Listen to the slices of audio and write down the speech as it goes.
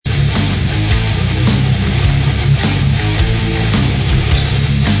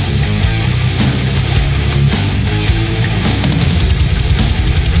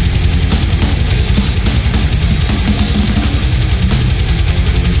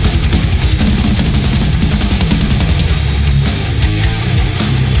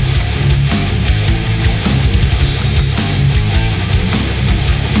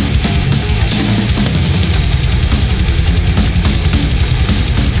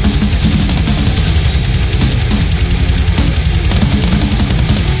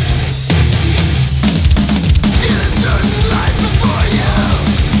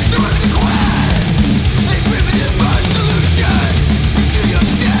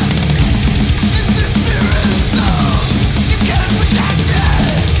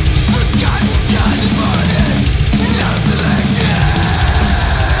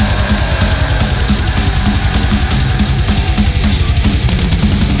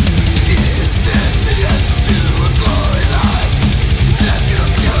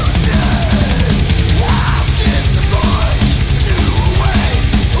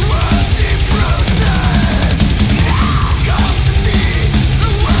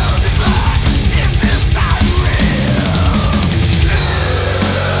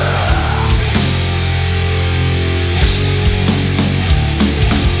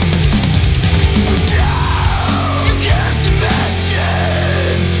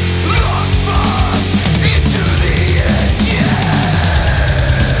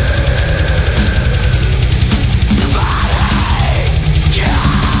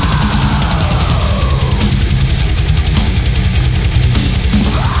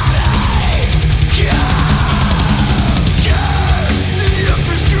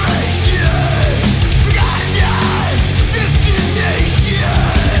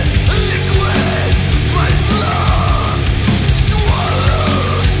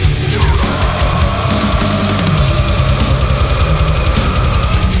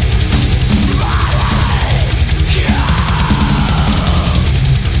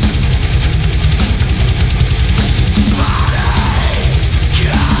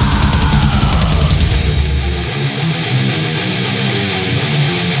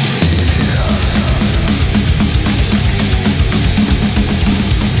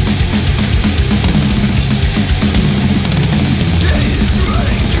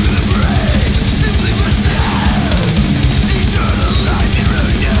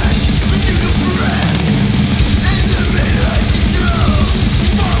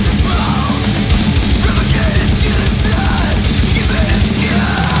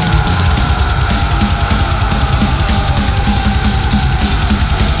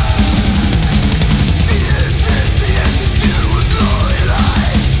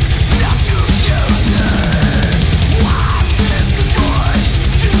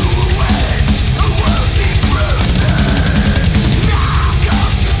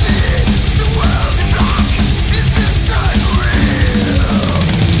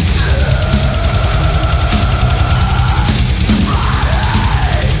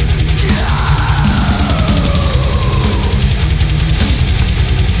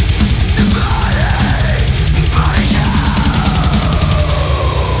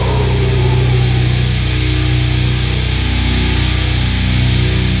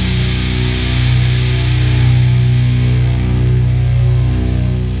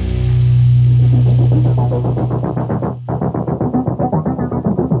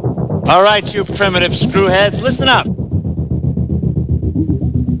All right, you primitive screwheads, listen up.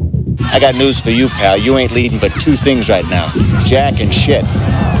 I got news for you, pal. You ain't leading but two things right now. Jack and shit.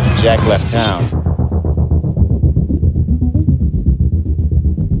 Jack left town.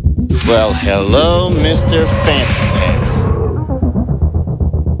 Well, hello, Mr. Fancy Pants.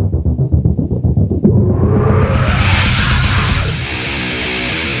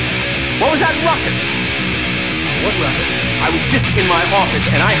 What was that ruckus? What ruckus? I was just in my office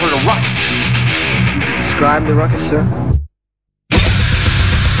and I heard a ruckus. Describe the ruckus, sir.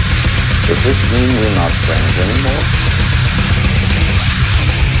 Does this mean we're not friends anymore?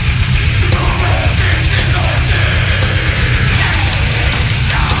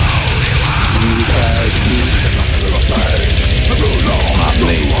 Not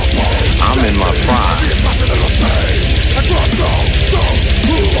me. I'm in my prime.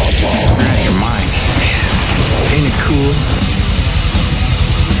 Out of your mind. Ain't it cool?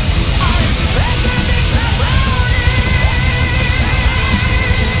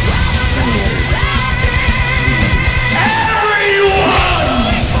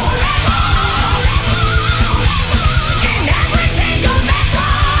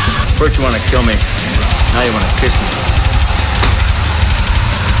 First you want to kill me, now you want to kiss me.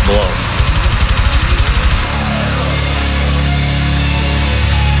 Blow.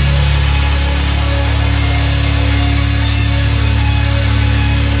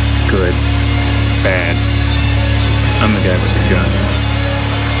 Good. Bad. I'm the guy with the gun.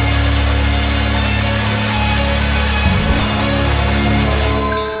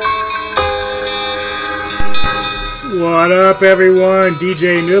 What up, everyone?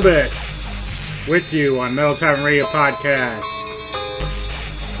 DJ Anubis with you on Metal Tavern Radio Podcast.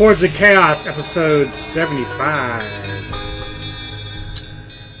 Hordes of Chaos, episode 75.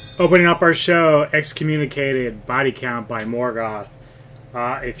 Opening up our show, Excommunicated Body Count by Morgoth.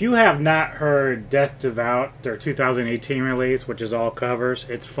 If you have not heard Death Devout, their 2018 release, which is all covers,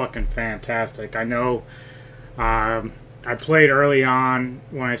 it's fucking fantastic. I know I played early on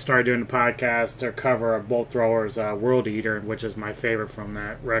when I started doing the podcast their cover of Bolt Thrower's World Eater, which is my favorite from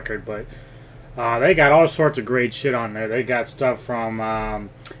that record, but they got all sorts of great shit on there. They got stuff from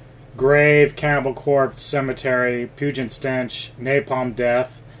Grave, Cannibal Corpse, Cemetery, Pungent Stench, Napalm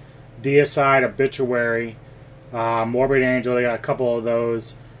Death, Deicide, Obituary, Morbid Angel. They got a couple of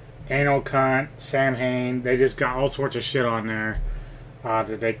those. Anal Cunt, Sam Hain. They just got all sorts of shit on there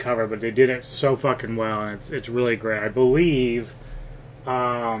that they covered, but they did it so fucking well, and it's really great. I believe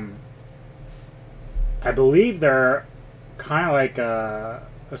they're kind of like a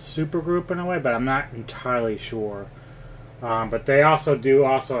super group in a way, but I'm not entirely sure. But they also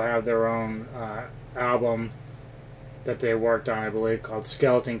have their own album that they worked on, I believe, called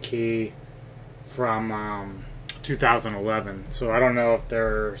Skeleton Key from 2011. So I don't know if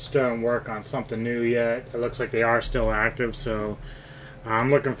they're still in work on something new yet. It looks like they are still active, so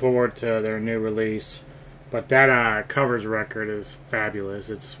I'm looking forward to their new release. But that covers record is fabulous.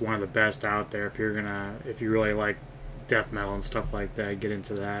 It's one of the best out there. If you really like death metal and stuff like that, get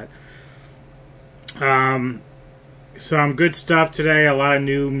into that. Some good stuff today. A lot of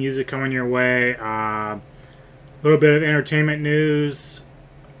new music coming your way. A little bit of entertainment news.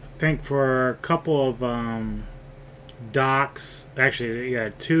 I think for a couple of docs. Actually, yeah,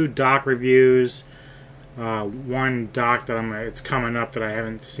 2 doc reviews. One doc that it's coming up that I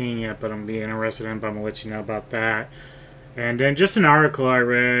haven't seen yet, but I'm being interested in, but I'm going to let you know about that. And then just an article I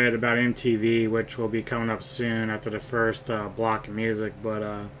read about MTV, which will be coming up soon after the first block of music.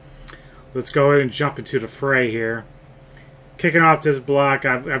 But let's go ahead and jump into the fray here. Kicking off this block,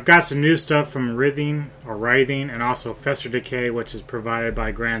 I've got some new stuff from Writhing, and also Fester Decay, which is provided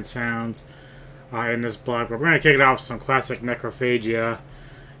by Grand Sounds in this block. But we're going to kick it off with some classic Necrophagia.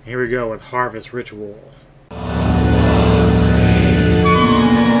 Here we go with Harvest Ritual.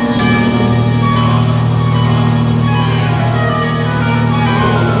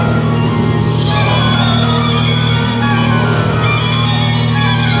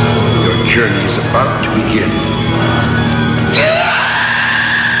 Your journey is about to begin.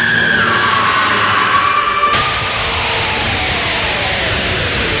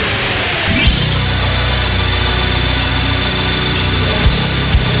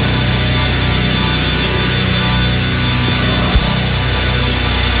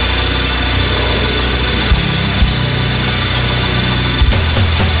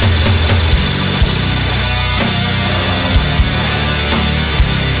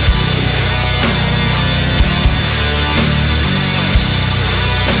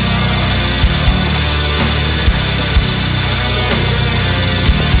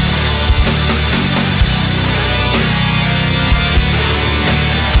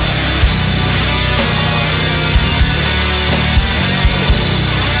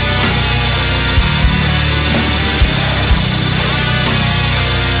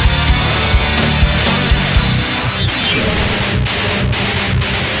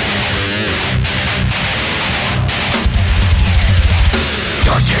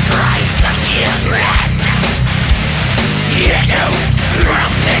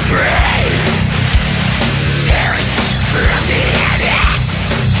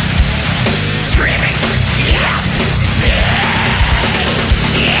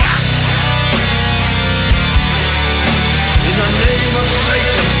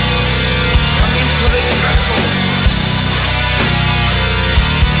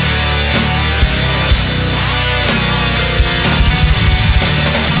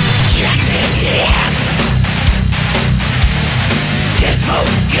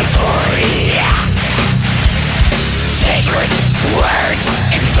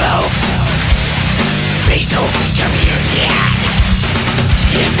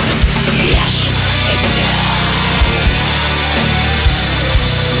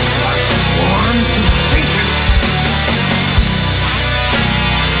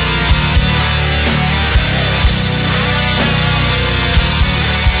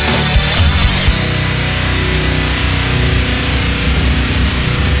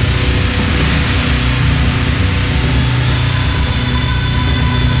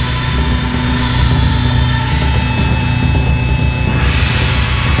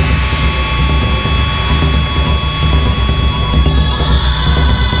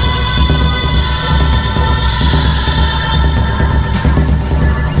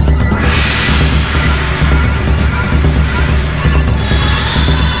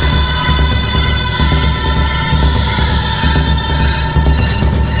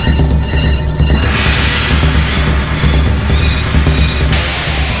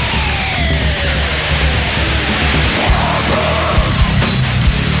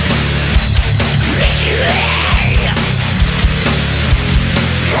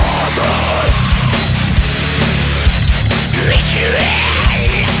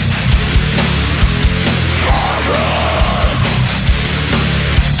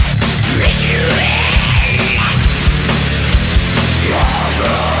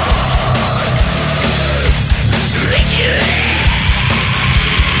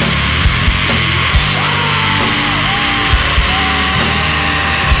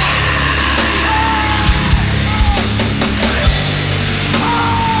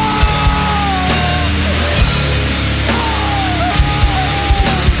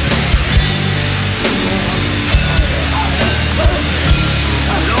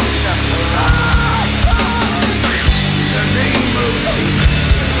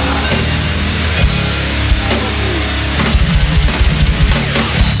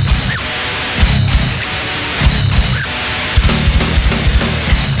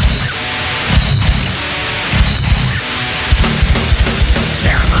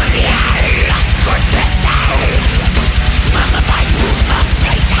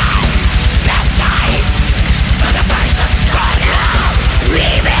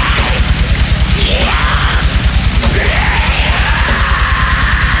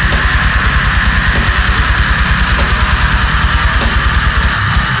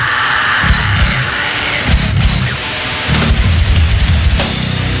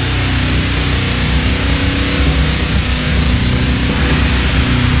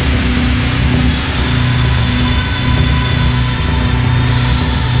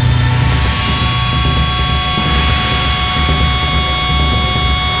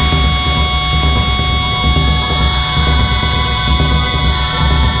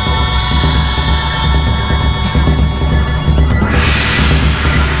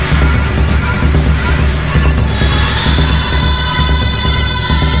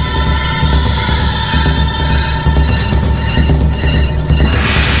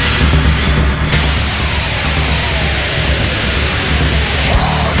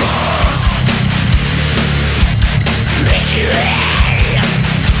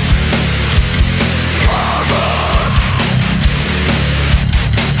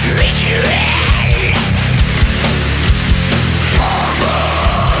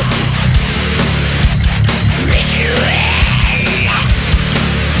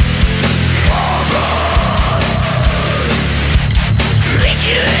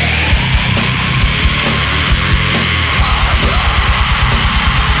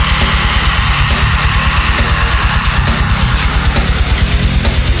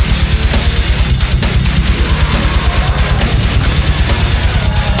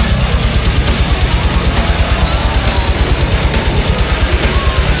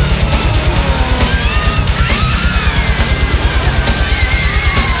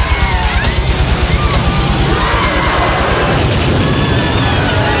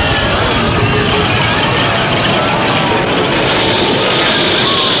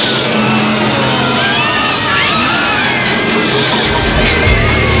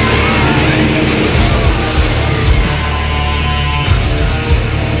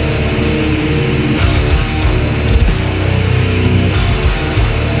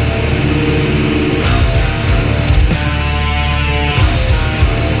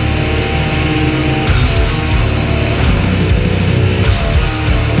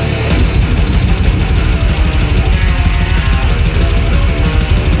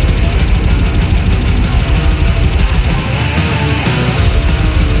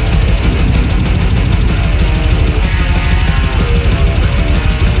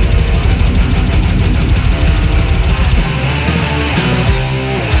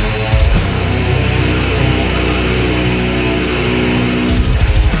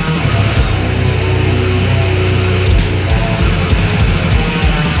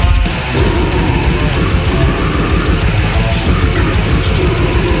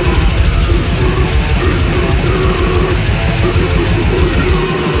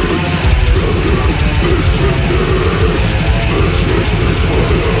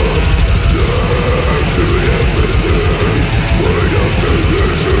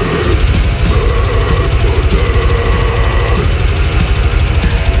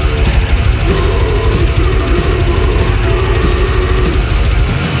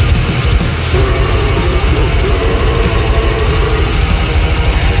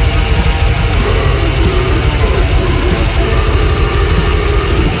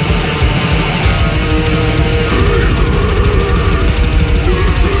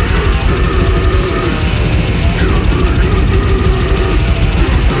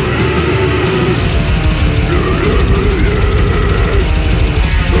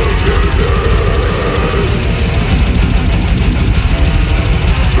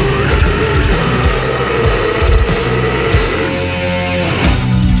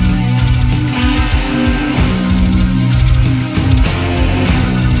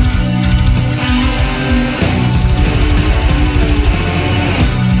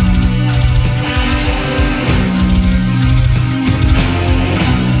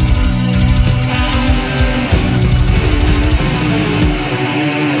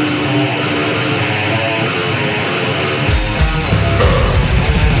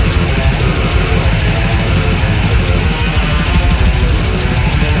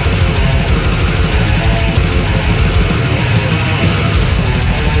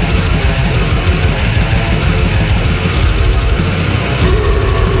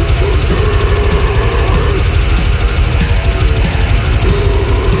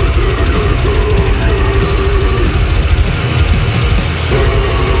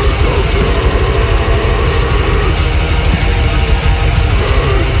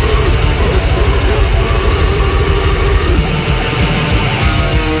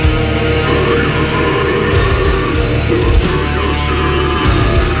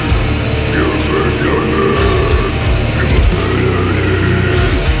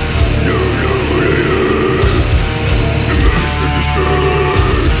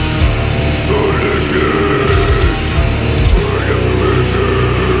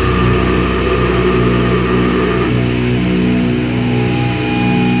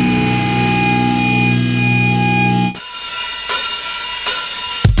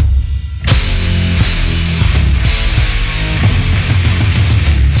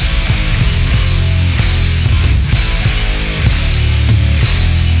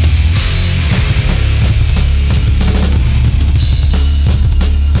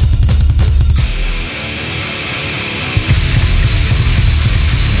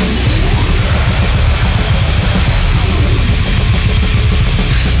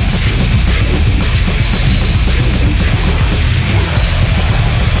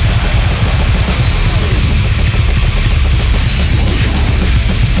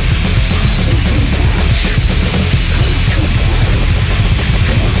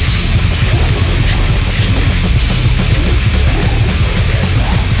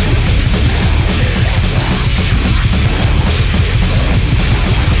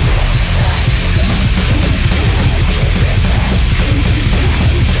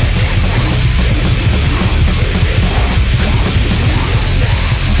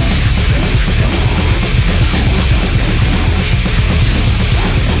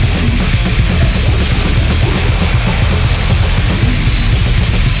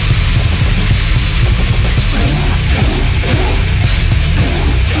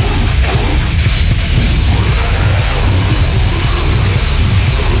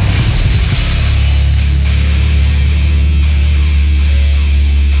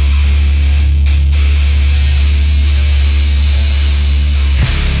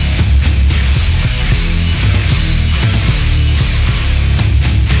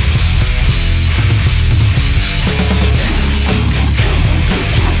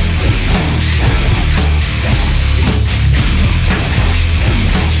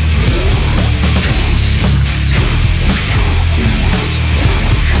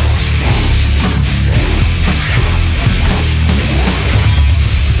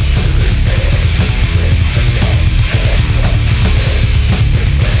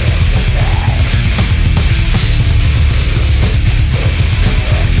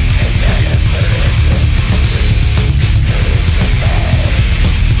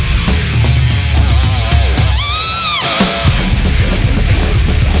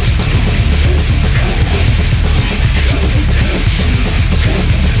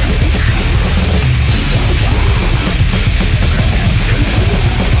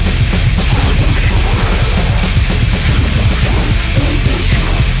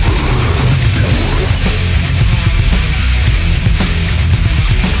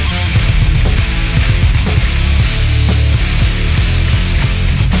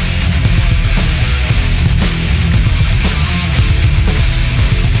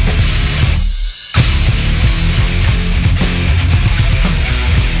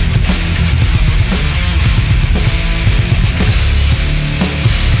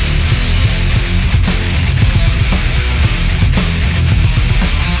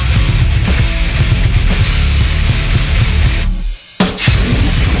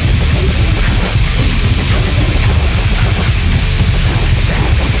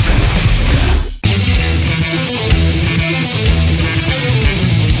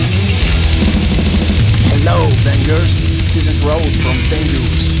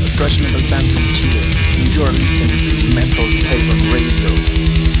 thrash metal band from Chile, and you're listening to Metal Table Radio.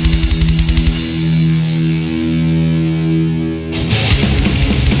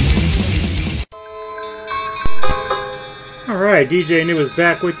 Alright, DJ Anubis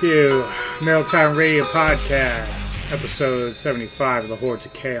back with you. Metal Time Radio Podcast, episode 75 of the Hordes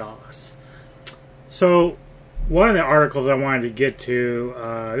of Chaos. So, one of the articles I wanted to get to,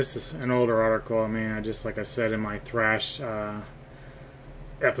 this is an older article. I mean, like I said in my thrash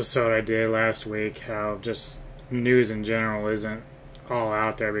episode I did last week, how just news in general isn't all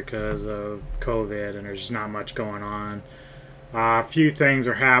out there because of COVID and there's just not much going on. A few things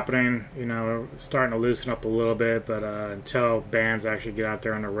are happening, starting to loosen up a little bit, but until bands actually get out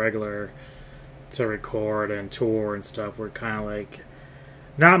there on the regular to record and tour and stuff, we're kind of like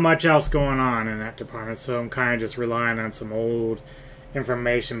not much else going on in that department, so I'm kind of just relying on some old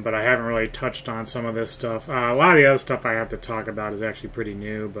information, but I haven't really touched on some of this stuff. A lot of the other stuff I have to talk about is actually pretty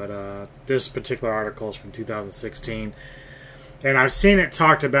new, but this particular article is from 2016. And I've seen it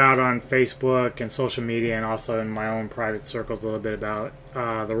talked about on Facebook and social media and also in my own private circles a little bit about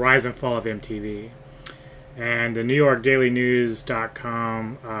the rise and fall of MTV. And the New York Daily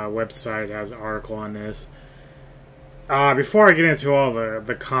News.com website has an article on this. Before I get into all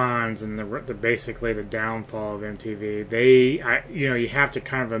the cons and the basically the downfall of MTV, you have to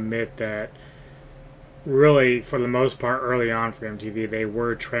kind of admit that really, for the most part, early on for MTV, they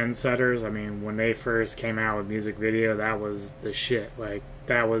were trendsetters. I mean, when they first came out with music video, that was the shit. Like,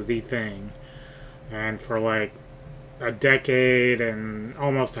 that was the thing. And for like a decade and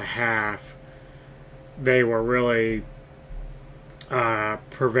almost a half, they were really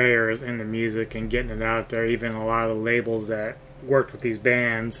purveyors in the music and getting it out there. Even a lot of the labels that worked with these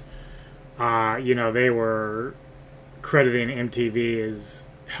bands, they were crediting MTV as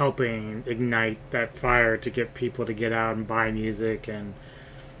helping ignite that fire to get people to get out and buy music, and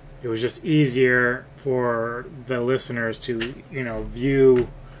it was just easier for the listeners to view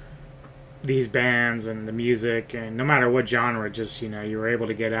these bands and the music, and no matter what genre, just you were able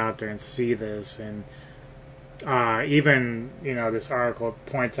to get out there and see this. And even this article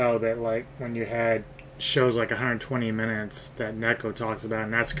points out a bit, like when you had shows like 120 minutes that Neko talks about,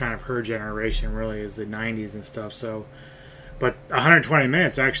 and that's kind of her generation really, is the 90s and stuff. So but 120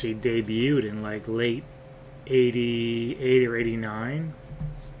 Minutes actually debuted in like late 88 or 89.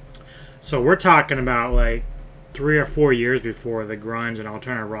 So we're talking about like 3 or 4 years before the grunge and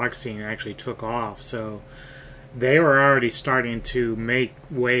alternative rock scene actually took off. So they were already starting to make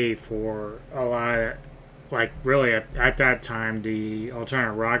way for a lot of, like really at that time, the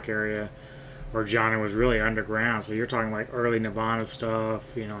alternative rock area or genre was really underground. So you're talking like early Nirvana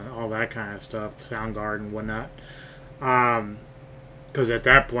stuff, all that kind of stuff, Soundgarden, whatnot. Because at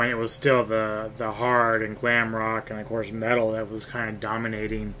that point it was still the hard and glam rock and of course metal that was kind of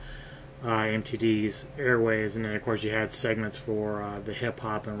dominating MTV's airways, and then of course you had segments for the hip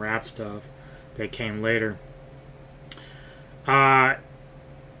hop and rap stuff that came later.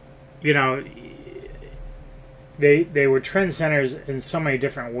 They were trendsetters in so many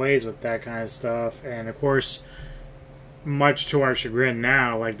different ways with that kind of stuff, and of course, much to our chagrin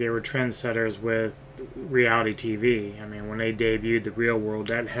now, like they were trendsetters with reality TV. I mean, when they debuted The Real World,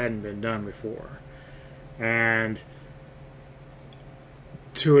 that hadn't been done before. And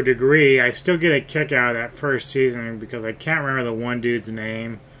to a degree, I still get a kick out of that first season because I can't remember the one dude's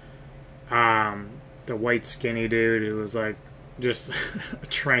name. The white skinny dude who was like just a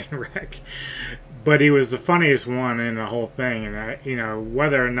train wreck. But he was the funniest one in the whole thing. And,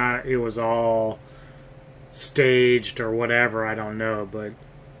 whether or not it was all staged or whatever, I don't know, but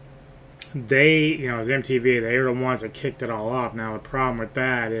they, as MTV, they were the ones that kicked it all off. Now the problem with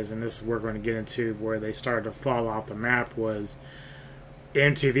that is, and this is where we're going to get into where they started to fall off the map, was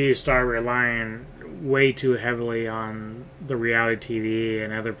MTV started relying way too heavily on the reality TV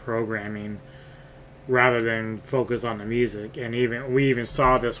and other programming rather than focus on the music. And we even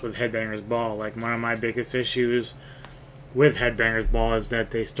saw this with Headbangers Ball. Like, one of my biggest issues with Headbangers Ball is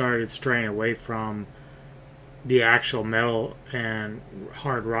that they started straying away from the actual metal and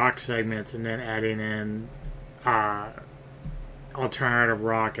hard rock segments and then adding in alternative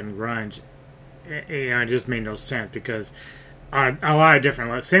rock and grunge. It just made no sense because a lot of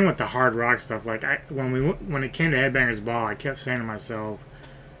different, same with the hard rock stuff. Like when it came to Headbangers Ball, I kept saying to myself,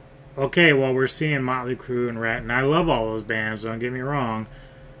 okay, well, we're seeing Motley Crue and Rat, and I love all those bands, don't get me wrong,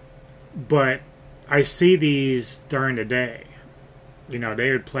 but I see these during the day.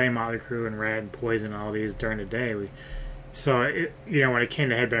 They would play Motley Crue and Rat and Poison and all these during the day. So, when it came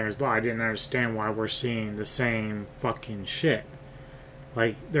to Headbangers Ball, I didn't understand why we're seeing the same fucking shit.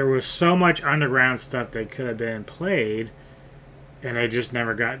 Like, there was so much underground stuff that could have been played and they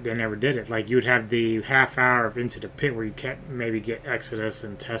never did it. Like, you'd have the half hour of Into the Pit where you can't maybe get Exodus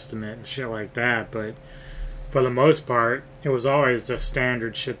and Testament and shit like that, but for the most part, it was always the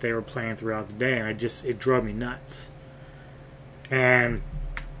standard shit they were playing throughout the day, and it drove me nuts. And,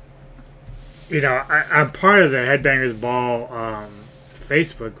 you know, I'm part of the Headbangers Ball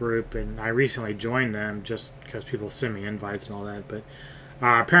Facebook group, and I recently joined them just because people send me invites and all that, but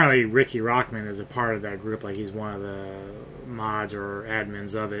apparently Ricky Rockman is a part of that group, like he's one of the mods or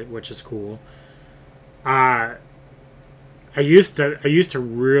admins of it, which is cool. I used to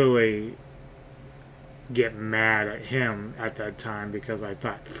really get mad at him at that time because I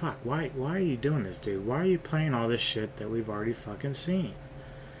thought, fuck, why are you doing this, dude? Why are you playing all this shit that we've already fucking seen?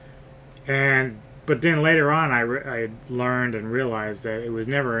 But then later on, I learned and realized that it was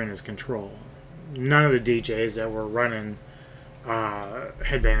never in his control. None of the DJs that were running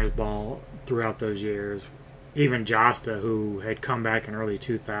Headbangers Ball throughout those years, even Josta, who had come back in early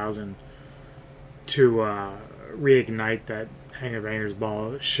 2000 to reignite that Headbangers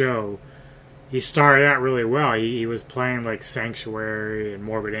Ball show, he started out really well. He was playing like Sanctuary and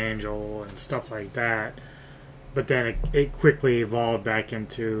Morbid Angel and stuff like that. But then it quickly evolved back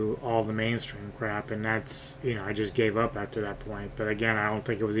into all the mainstream crap, and that's, you know, I just gave up after that point. But again, I don't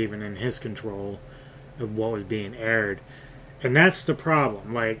think it was even in his control of what was being aired. And that's the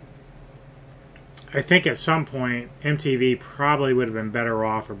problem. Like, I think at some point, MTV probably would have been better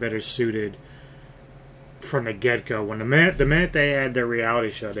off or better suited from the get-go. When the minute they had their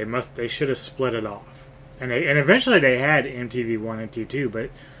reality show, they should have split it off. And eventually they had MTV1 and MTV2, but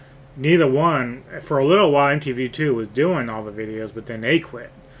neither one, for a little while, MTV2 was doing all the videos, but then they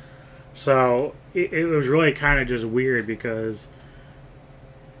quit. So it was really kind of just weird because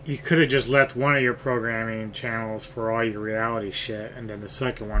you could have just left one of your programming channels for all your reality shit, and then the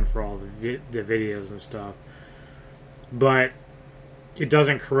second one for all the videos and stuff. But it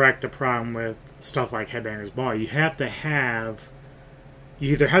doesn't correct the problem with stuff like Headbangers Ball. You either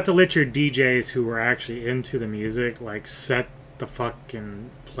have to let your DJs who are actually into the music like set the fucking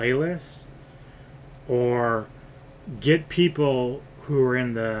playlist, or get people who are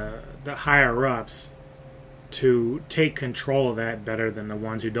in the higher ups to take control of that better than the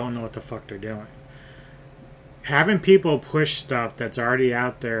ones who don't know what the fuck they're doing. Having people push stuff that's already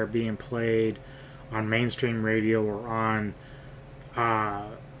out there being played on mainstream radio or on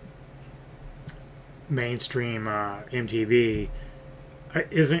mainstream MTV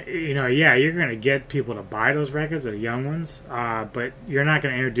isn't, you know, yeah, you're going to get people to buy those records, the young ones, but you're not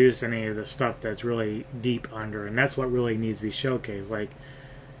going to introduce any of the stuff that's really deep under, and that's what really needs to be showcased. Like,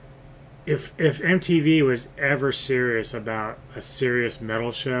 if MTV was ever serious about a serious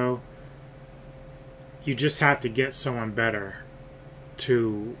metal show, you just have to get someone better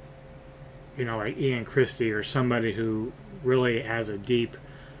to, you know, like Ian Christie or somebody who really has a deep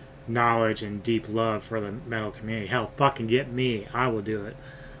knowledge and deep love for the metal community. Hell, fucking get me. I will do it.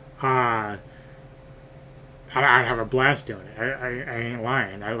 I'd have a blast doing it. I ain't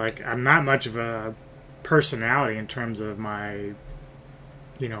lying. I'm not much of a personality in terms of my,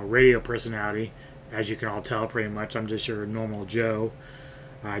 you know, radio personality. As you can all tell, pretty much, I'm just your normal Joe.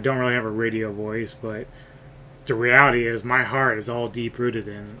 I don't really have a radio voice, but the reality is my heart is all deep-rooted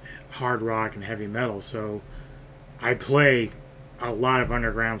in hard rock and heavy metal, so I play a lot of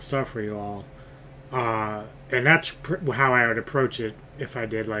underground stuff for you all. And that's how I would approach it if I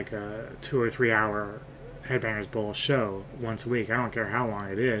did like a 2 or 3 hour Headbangers Bowl show once a week. I don't care how long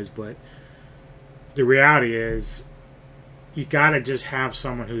it is, but the reality is you gotta just have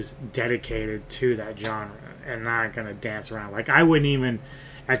someone who's dedicated to that genre and not gonna dance around. Like, I wouldn't even,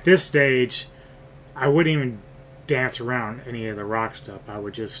 at this stage, I wouldn't even dance around any of the rock stuff. I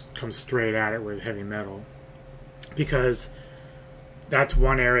would just come straight at it with heavy metal, because that's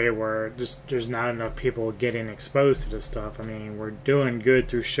one area where just there's not enough people getting exposed to this stuff. I mean, we're doing good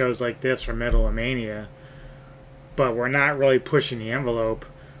through shows like this or Metalomania, but we're not really pushing the envelope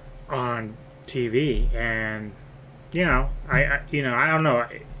on TV. And you know, I don't know.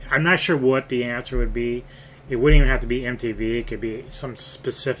 I'm not sure what the answer would be. It wouldn't even have to be MTV. It could be some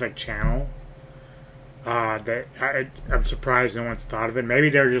specific channel. I'm surprised no one's thought of it. Maybe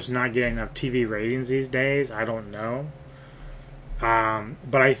they're just not getting enough TV ratings these days. I don't know.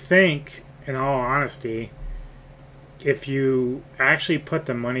 But I think, in all honesty, if you actually put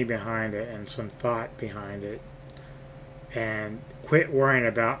the money behind it and some thought behind it, and quit worrying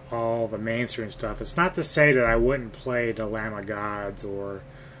about all the mainstream stuff, it's not to say that I wouldn't play the Lamb of Gods or,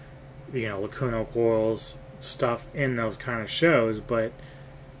 you know, Lacuna Coil's stuff in those kind of shows, but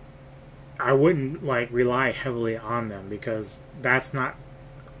I wouldn't like rely heavily on them, because that's not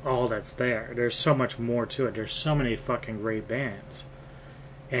all that's there. There's so much more to it. There's so many fucking great bands.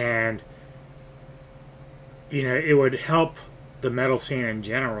 And, you know, it would help the metal scene in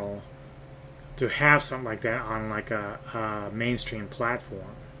general to have something like that on like a mainstream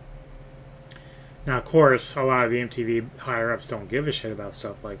platform. Now, of course, a lot of the MTV higher-ups don't give a shit about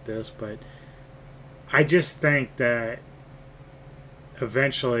stuff like this, but I just think that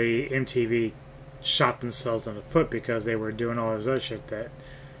eventually MTV shot themselves in the foot because they were doing all this other shit that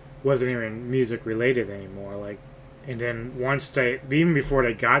wasn't even music related anymore. Like, and then once they, even before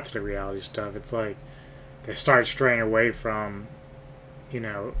they got to the reality stuff, it's like they started straying away from, you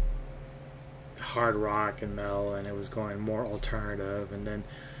know, hard rock and metal, and it was going more alternative. And then,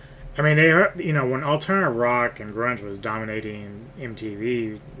 I mean, they heard, you know, when alternative rock and grunge was dominating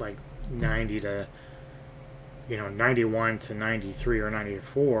MTV, like 90 to, you know, 91 to 93 or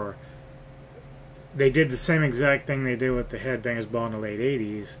 94, they did the same exact thing they did with the Headbangers Ball in the late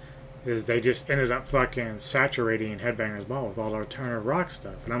 80s, is they just ended up fucking saturating Headbangers Ball with all the alternative rock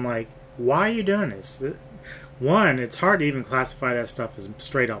stuff. And I'm like, why are you doing this? One, it's hard to even classify that stuff as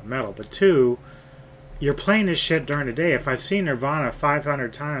straight up metal, but two, you're playing this shit during the day. If I've seen Nirvana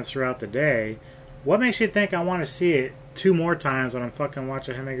 500 times throughout the day, what makes you think I want to see it 2 more times when I'm fucking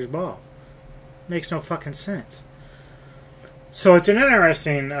watching Headbangers Ball? Makes no fucking sense. So it's an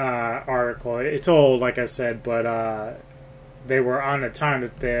interesting article. It's old, like I said, but they were on the time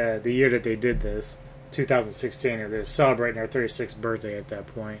that the year that they did this, 2016, and they're celebrating their 36th birthday at that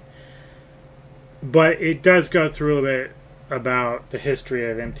point. But it does go through a little bit about the history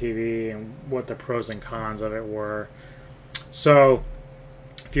of MTV and what the pros and cons of it were. So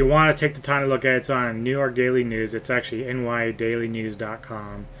if you want to take the time to look at it, it's on New York Daily News. It's actually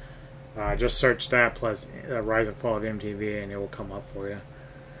nydailynews.com. Just search that plus Rise and Fall of MTV and it will come up for you.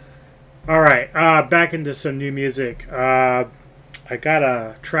 Alright, back into some new music. I got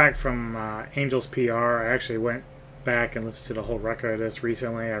a track from Angels PR. I actually went back and listened to the whole record of this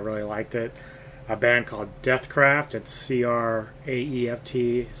recently. I really liked it. A band called Deathcraft. It's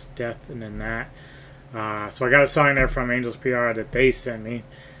C-R-A-E-F-T. It's Death and then that. So I got a song there from Angels PR that they sent me.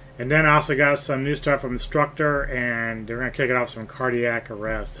 And then I also got some new stuff from Instructor, and they're going to kick it off some Cardiac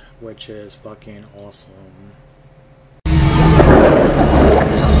Arrest, which is fucking awesome.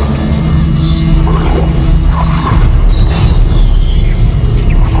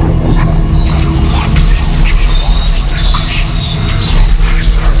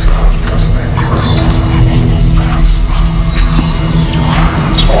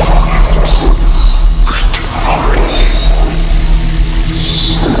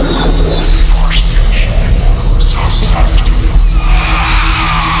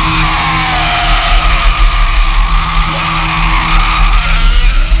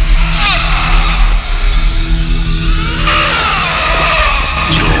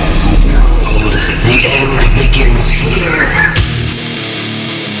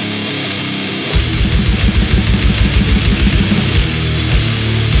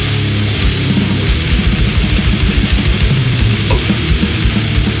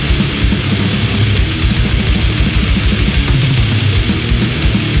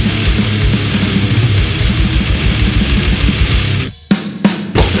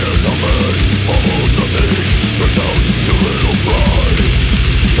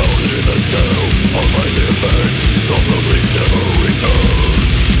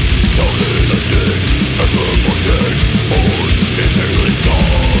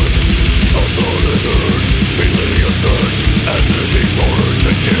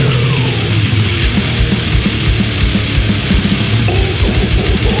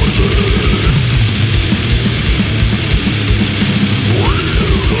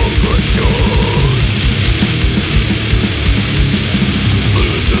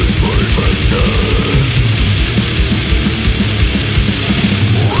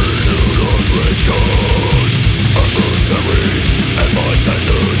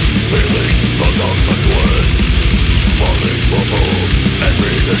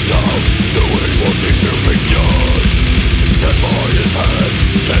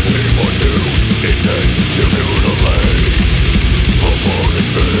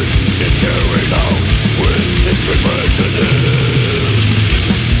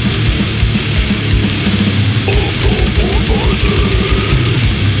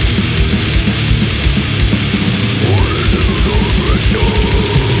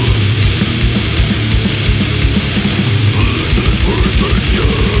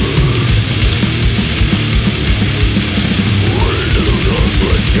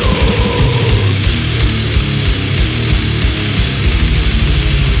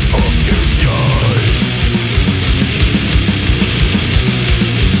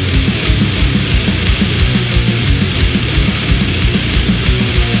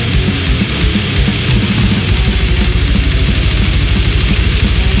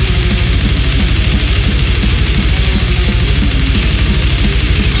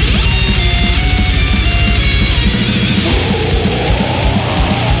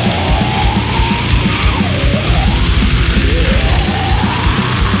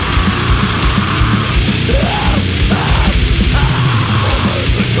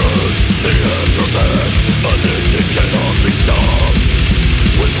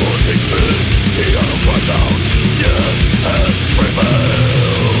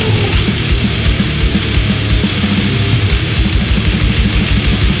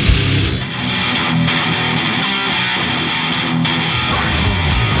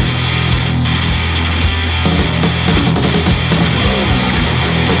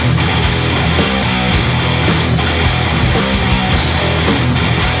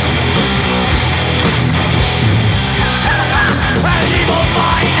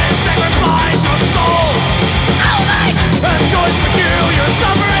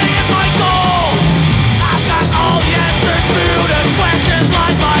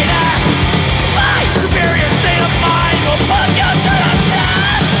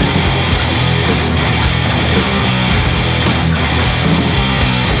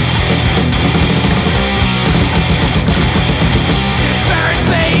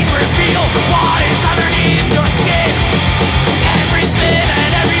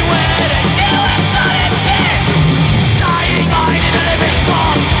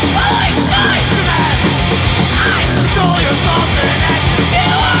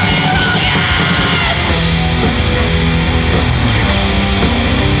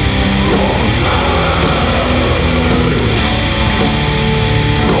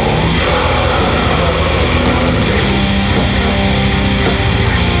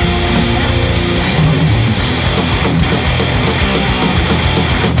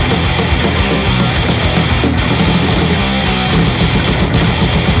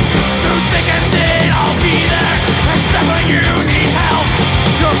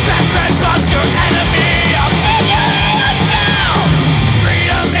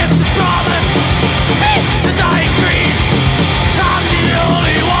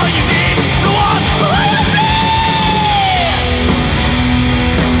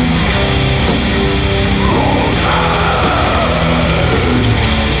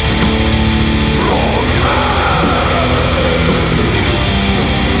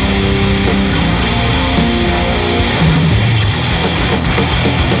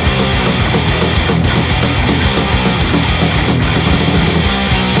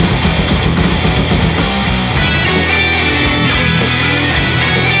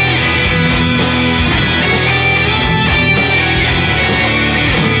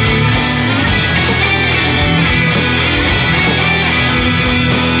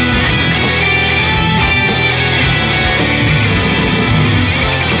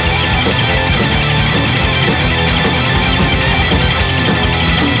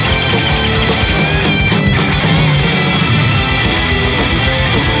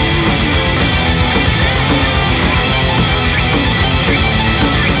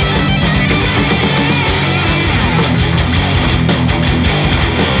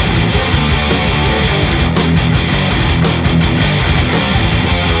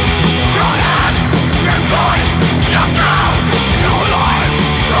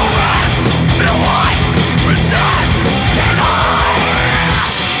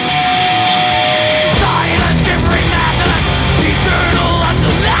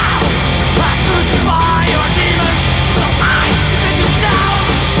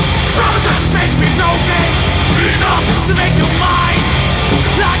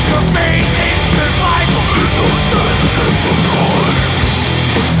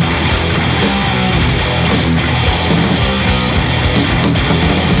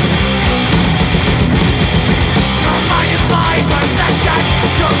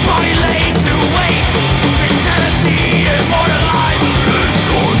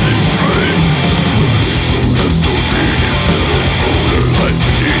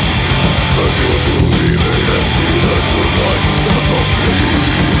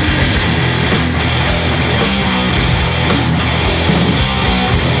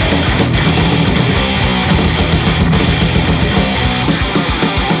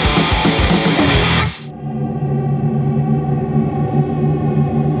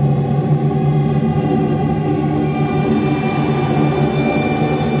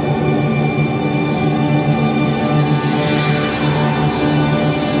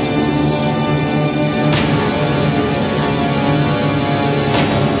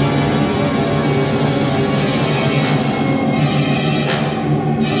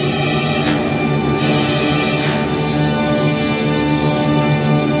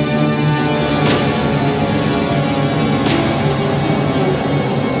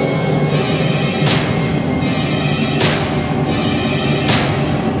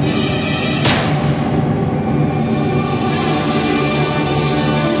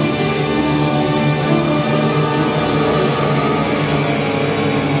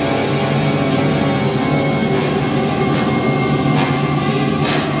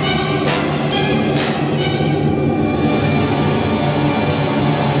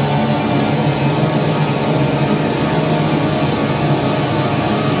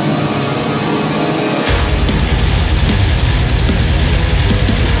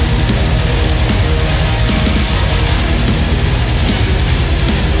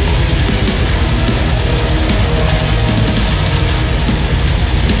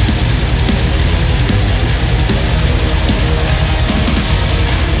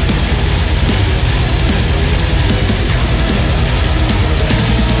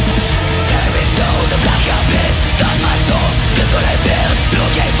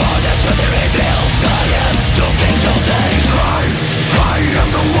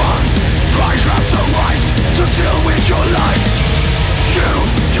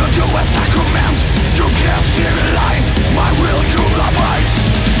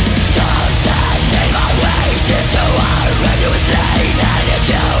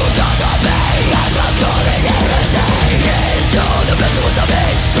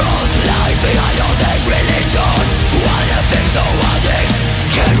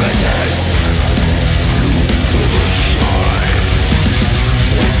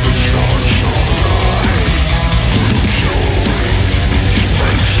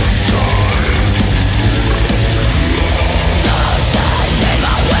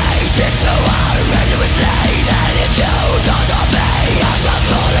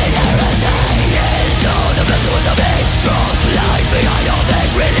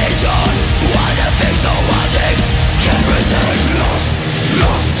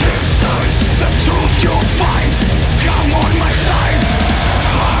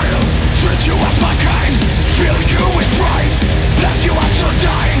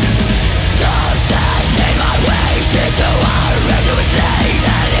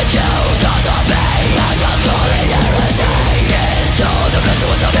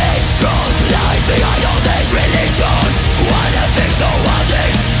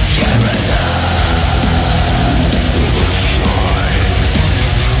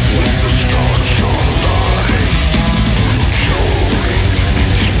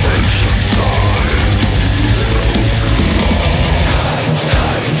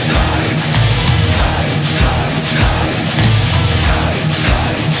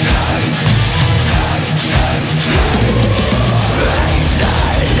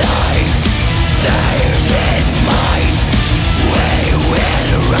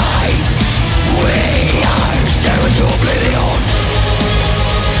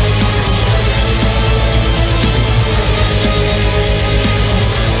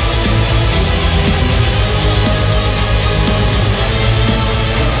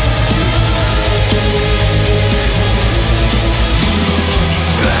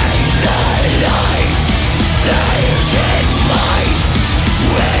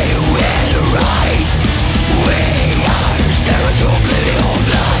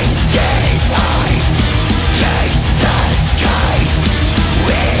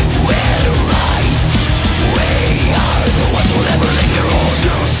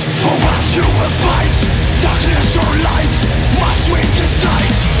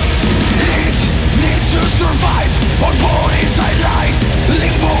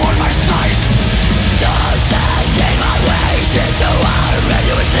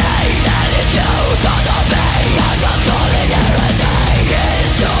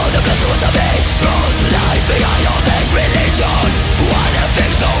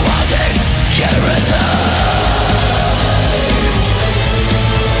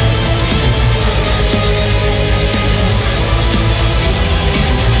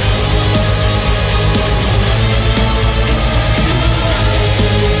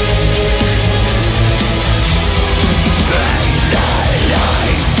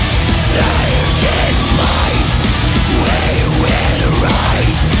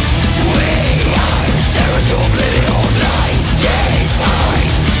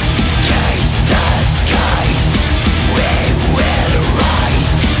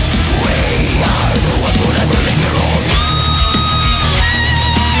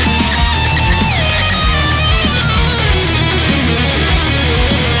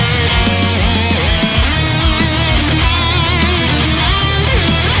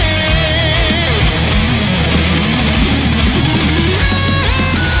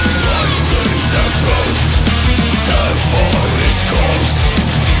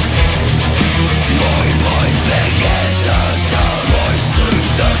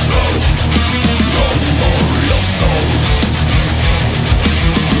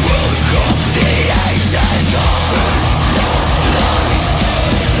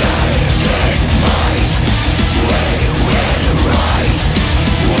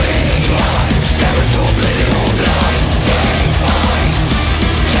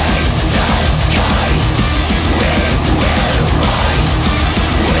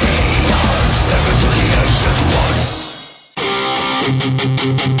 Hey,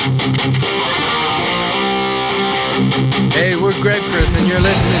 we're Grave Chris, and you're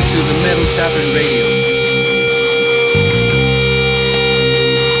listening to the Metal Tavern Radio.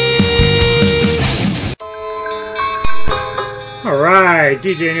 Alright,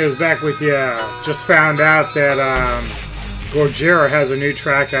 DJ News back with you. Just found out that Gojira has a new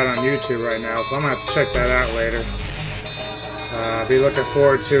track out on YouTube right now, so I'm going to have to check that out later. Be looking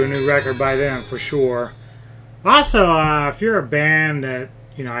forward to a new record by them for sure. Also, if you're a band that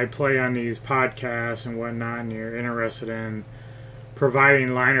I play on these podcasts and whatnot, and you're interested in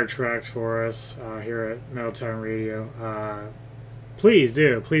providing liner tracks for us here at Metal Tavern Radio, please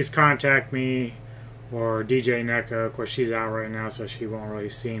do. Please contact me or DJ NECA. Of course, she's out right now, so she won't really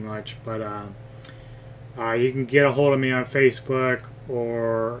see much. But you can get a hold of me on Facebook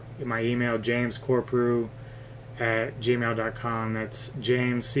or my email, jamescorprew@gmail.com. That's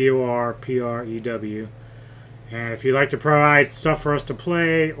James, CORPREW. And if you'd like to provide stuff for us to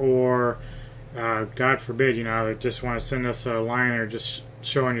play, or God forbid, just want to send us a liner just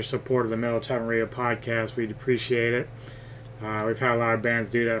showing your support of the Metal Tavern Radio podcast, we'd appreciate it. We've had a lot of bands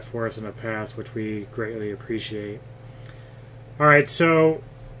do that for us in the past, which we greatly appreciate. Alright, so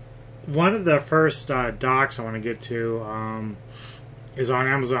one of the first docs I want to get to is on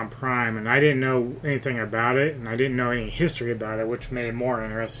Amazon Prime, and I didn't know anything about it, and I didn't know any history about it, which made it more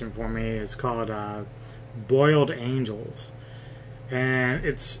interesting for me. It's called Boiled Angels, and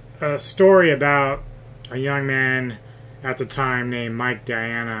it's a story about a young man at the time named Mike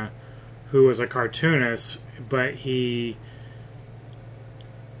Diana, who was a cartoonist, but he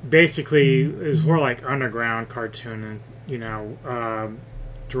basically is more like underground cartooning,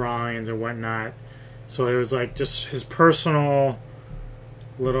 drawings and whatnot. So it was like just his personal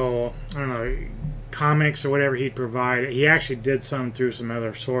little, comics or whatever he'd provide. He actually did some through some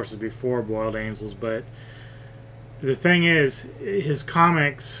other sources before Boiled Angels, but the thing is, his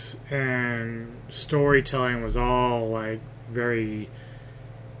comics and storytelling was all like very,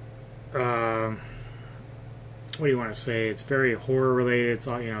 what do you want to say? It's very horror related. It's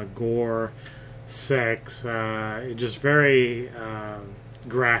all, gore, sex, just very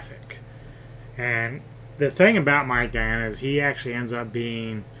graphic. And the thing about Mike Diana is he actually ends up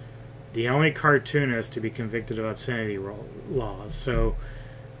being the only cartoonist to be convicted of obscenity laws. So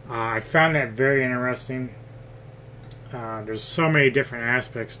I found that very interesting. There's so many different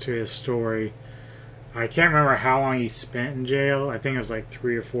aspects to his story. I can't remember how long he spent in jail. I think it was like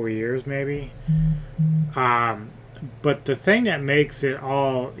 3 or 4 years, maybe. But the thing that makes it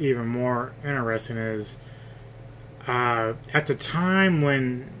all even more interesting is at the time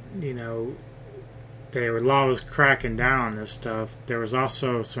when, the law was cracking down on this stuff, there was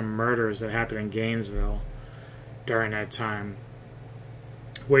also some murders that happened in Gainesville during that time.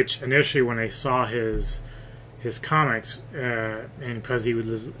 Which initially, when they saw his comics, and because he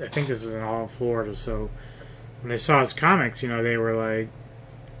was, I think this is in all of Florida, so when they saw his comics, they were like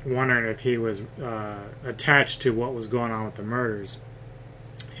wondering if he was attached to what was going on with the murders.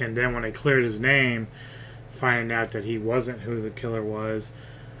 And then when they cleared his name, finding out that he wasn't who the killer was,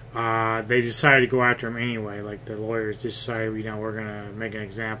 they decided to go after him anyway. Like, the lawyers decided, we're going to make an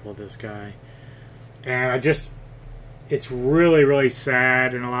example of this guy. And it's really, really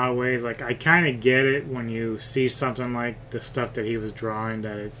sad in a lot of ways. Like, I kind of get it when you see something like the stuff that he was drawing,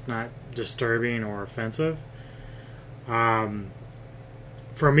 that it's not disturbing or offensive. For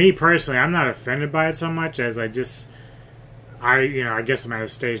me personally, I'm not offended by it so much as I guess I'm at a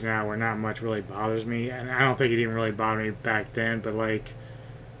stage now where not much really bothers me. And I don't think it even really bothered me back then, but like,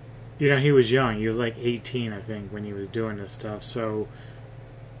 he was young. He was like 18, I think, when he was doing this stuff. So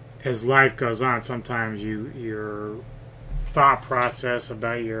as life goes on, sometimes your thought process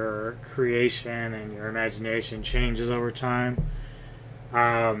about your creation and your imagination changes over time.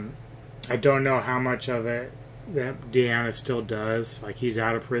 I don't know how much of it that Deanna still does. Like, he's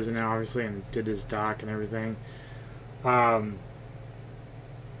out of prison now, obviously, and did his doc and everything. But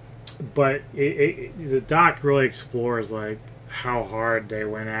the doc really explores like how hard they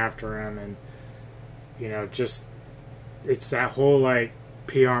went after him, and just it's that whole like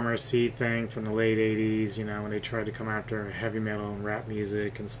PRMC thing from the late 80s, when they tried to come after heavy metal and rap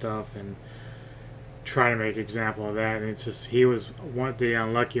music and stuff and try to make an example of that. And it's just, he was the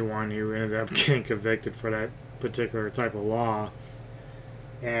unlucky one who ended up getting convicted for that particular type of law.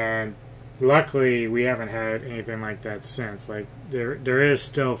 And luckily, we haven't had anything like that since. Like, there is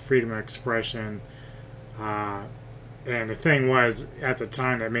still freedom of expression. And the thing was, at the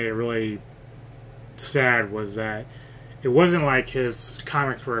time, that made it really sad was that it wasn't like his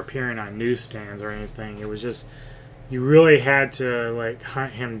comics were appearing on newsstands or anything. It was just, you really had to like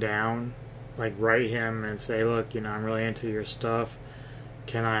hunt him down, like write him and say, look, I'm really into your stuff.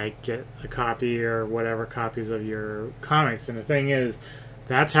 can I get a copy or whatever copies of your comics? And the thing is,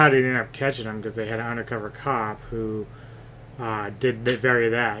 that's how they ended up catching him, because they had an undercover cop who did very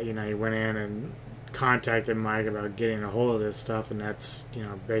that. You know, he went in and contacted Mike about getting a hold of this stuff, and that's, you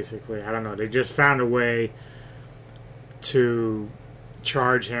know, basically, I don't know, they just found a way to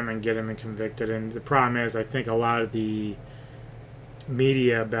charge him and get him convicted. And the problem is, I think a lot of the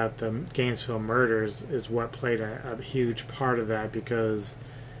media about the Gainesville murders is what played a huge part of that, because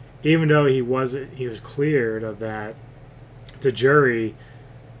even though he was cleared of that, the jury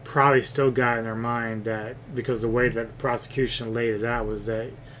probably still got in their mind that, because the way that the prosecution laid it out was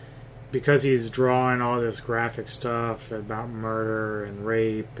that because he's drawing all this graphic stuff about murder and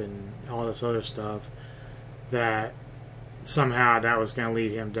rape and all this other stuff, that somehow that was going to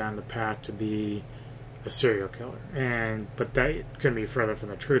lead him down the path to be a serial killer. But that couldn't be further from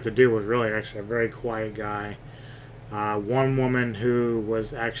the truth. The dude was really actually a very quiet guy. One woman who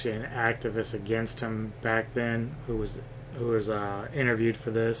was actually an activist against him back then, who was interviewed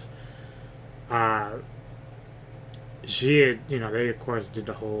for this, she had, you know, they of course did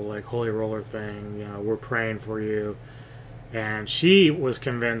the whole like holy roller thing, you know, we're praying for you, and she was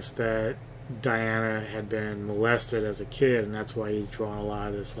convinced that Diana had been molested as a kid, and that's why he's drawn a lot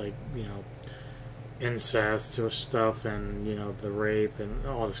of this, like, you know, incest stuff and, you know, the rape and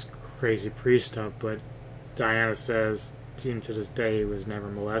all this crazy priest stuff. But Diana says, even to this day, he was never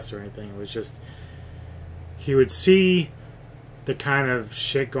molested or anything. It was just, he would see the kind of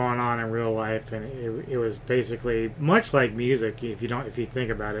shit going on in real life, and it was basically much like music. If you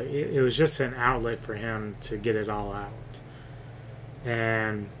think about it, it was just an outlet for him to get it all out.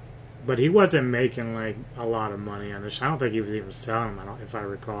 But he wasn't making like a lot of money on this. I don't think he was even selling them, if I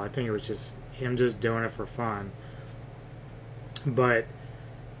recall. I think it was just him just doing it for fun. But,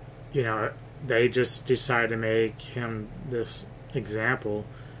 you know, they just decided to make him this example.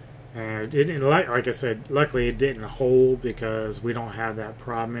 And like I said, luckily it didn't hold, because we don't have that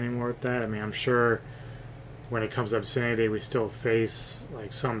problem anymore with that. I mean, I'm sure when it comes to obscenity, we still face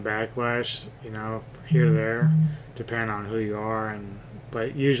like some backlash, you know, here or there, depending on who you are.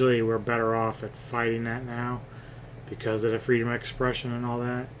 But usually we're better off at fighting that now because of the freedom of expression and all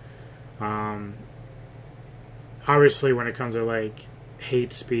that. Obviously, when it comes to like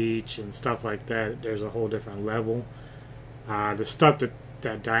hate speech and stuff like that, there's a whole different level. The stuff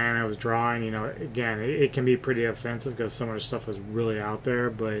that Diana was drawing, you know, again, it can be pretty offensive because some of the stuff was really out there.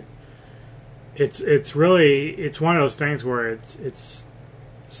 But it's one of those things where it's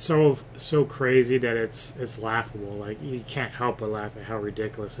so crazy that it's laughable. Like, you can't help but laugh at how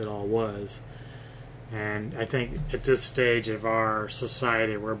ridiculous it all was. And I think at this stage of our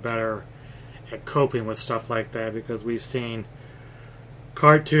society, we're better at coping with stuff like that, because we've seen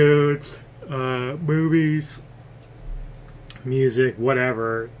cartoons, movies, music,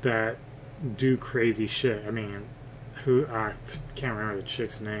 whatever, that do crazy shit. I mean, I can't remember the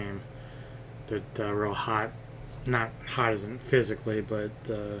chick's name. The real hot, not hot isn't physically, but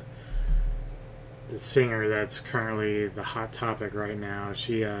the singer that's currently the hot topic right now.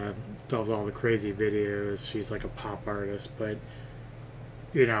 She does all the crazy videos. She's like a pop artist, but,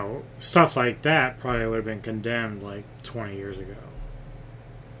 you know, stuff like that probably would have been condemned like 20 years ago.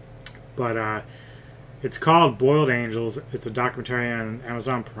 But it's called Boiled Angels. It's a documentary on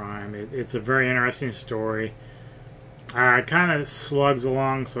Amazon Prime. It's a very interesting story. It kind of slugs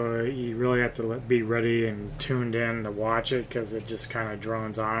along, so you really have to be ready and tuned in to watch it, because it just kind of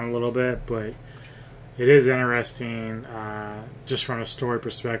drones on a little bit. But it is interesting, just from a story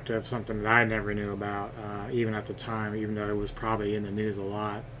perspective, something that I never knew about, even at the time, even though it was probably in the news a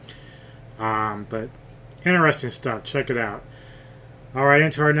lot. But interesting stuff. Check it out. All right,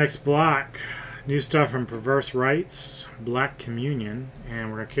 into our next block. New stuff from Perverse Rights, Black Communion, and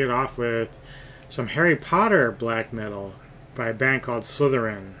we're going to kick it off with some Harry Potter black metal by a band called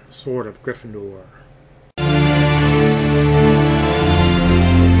Slytherin, Sword of Gryffindor.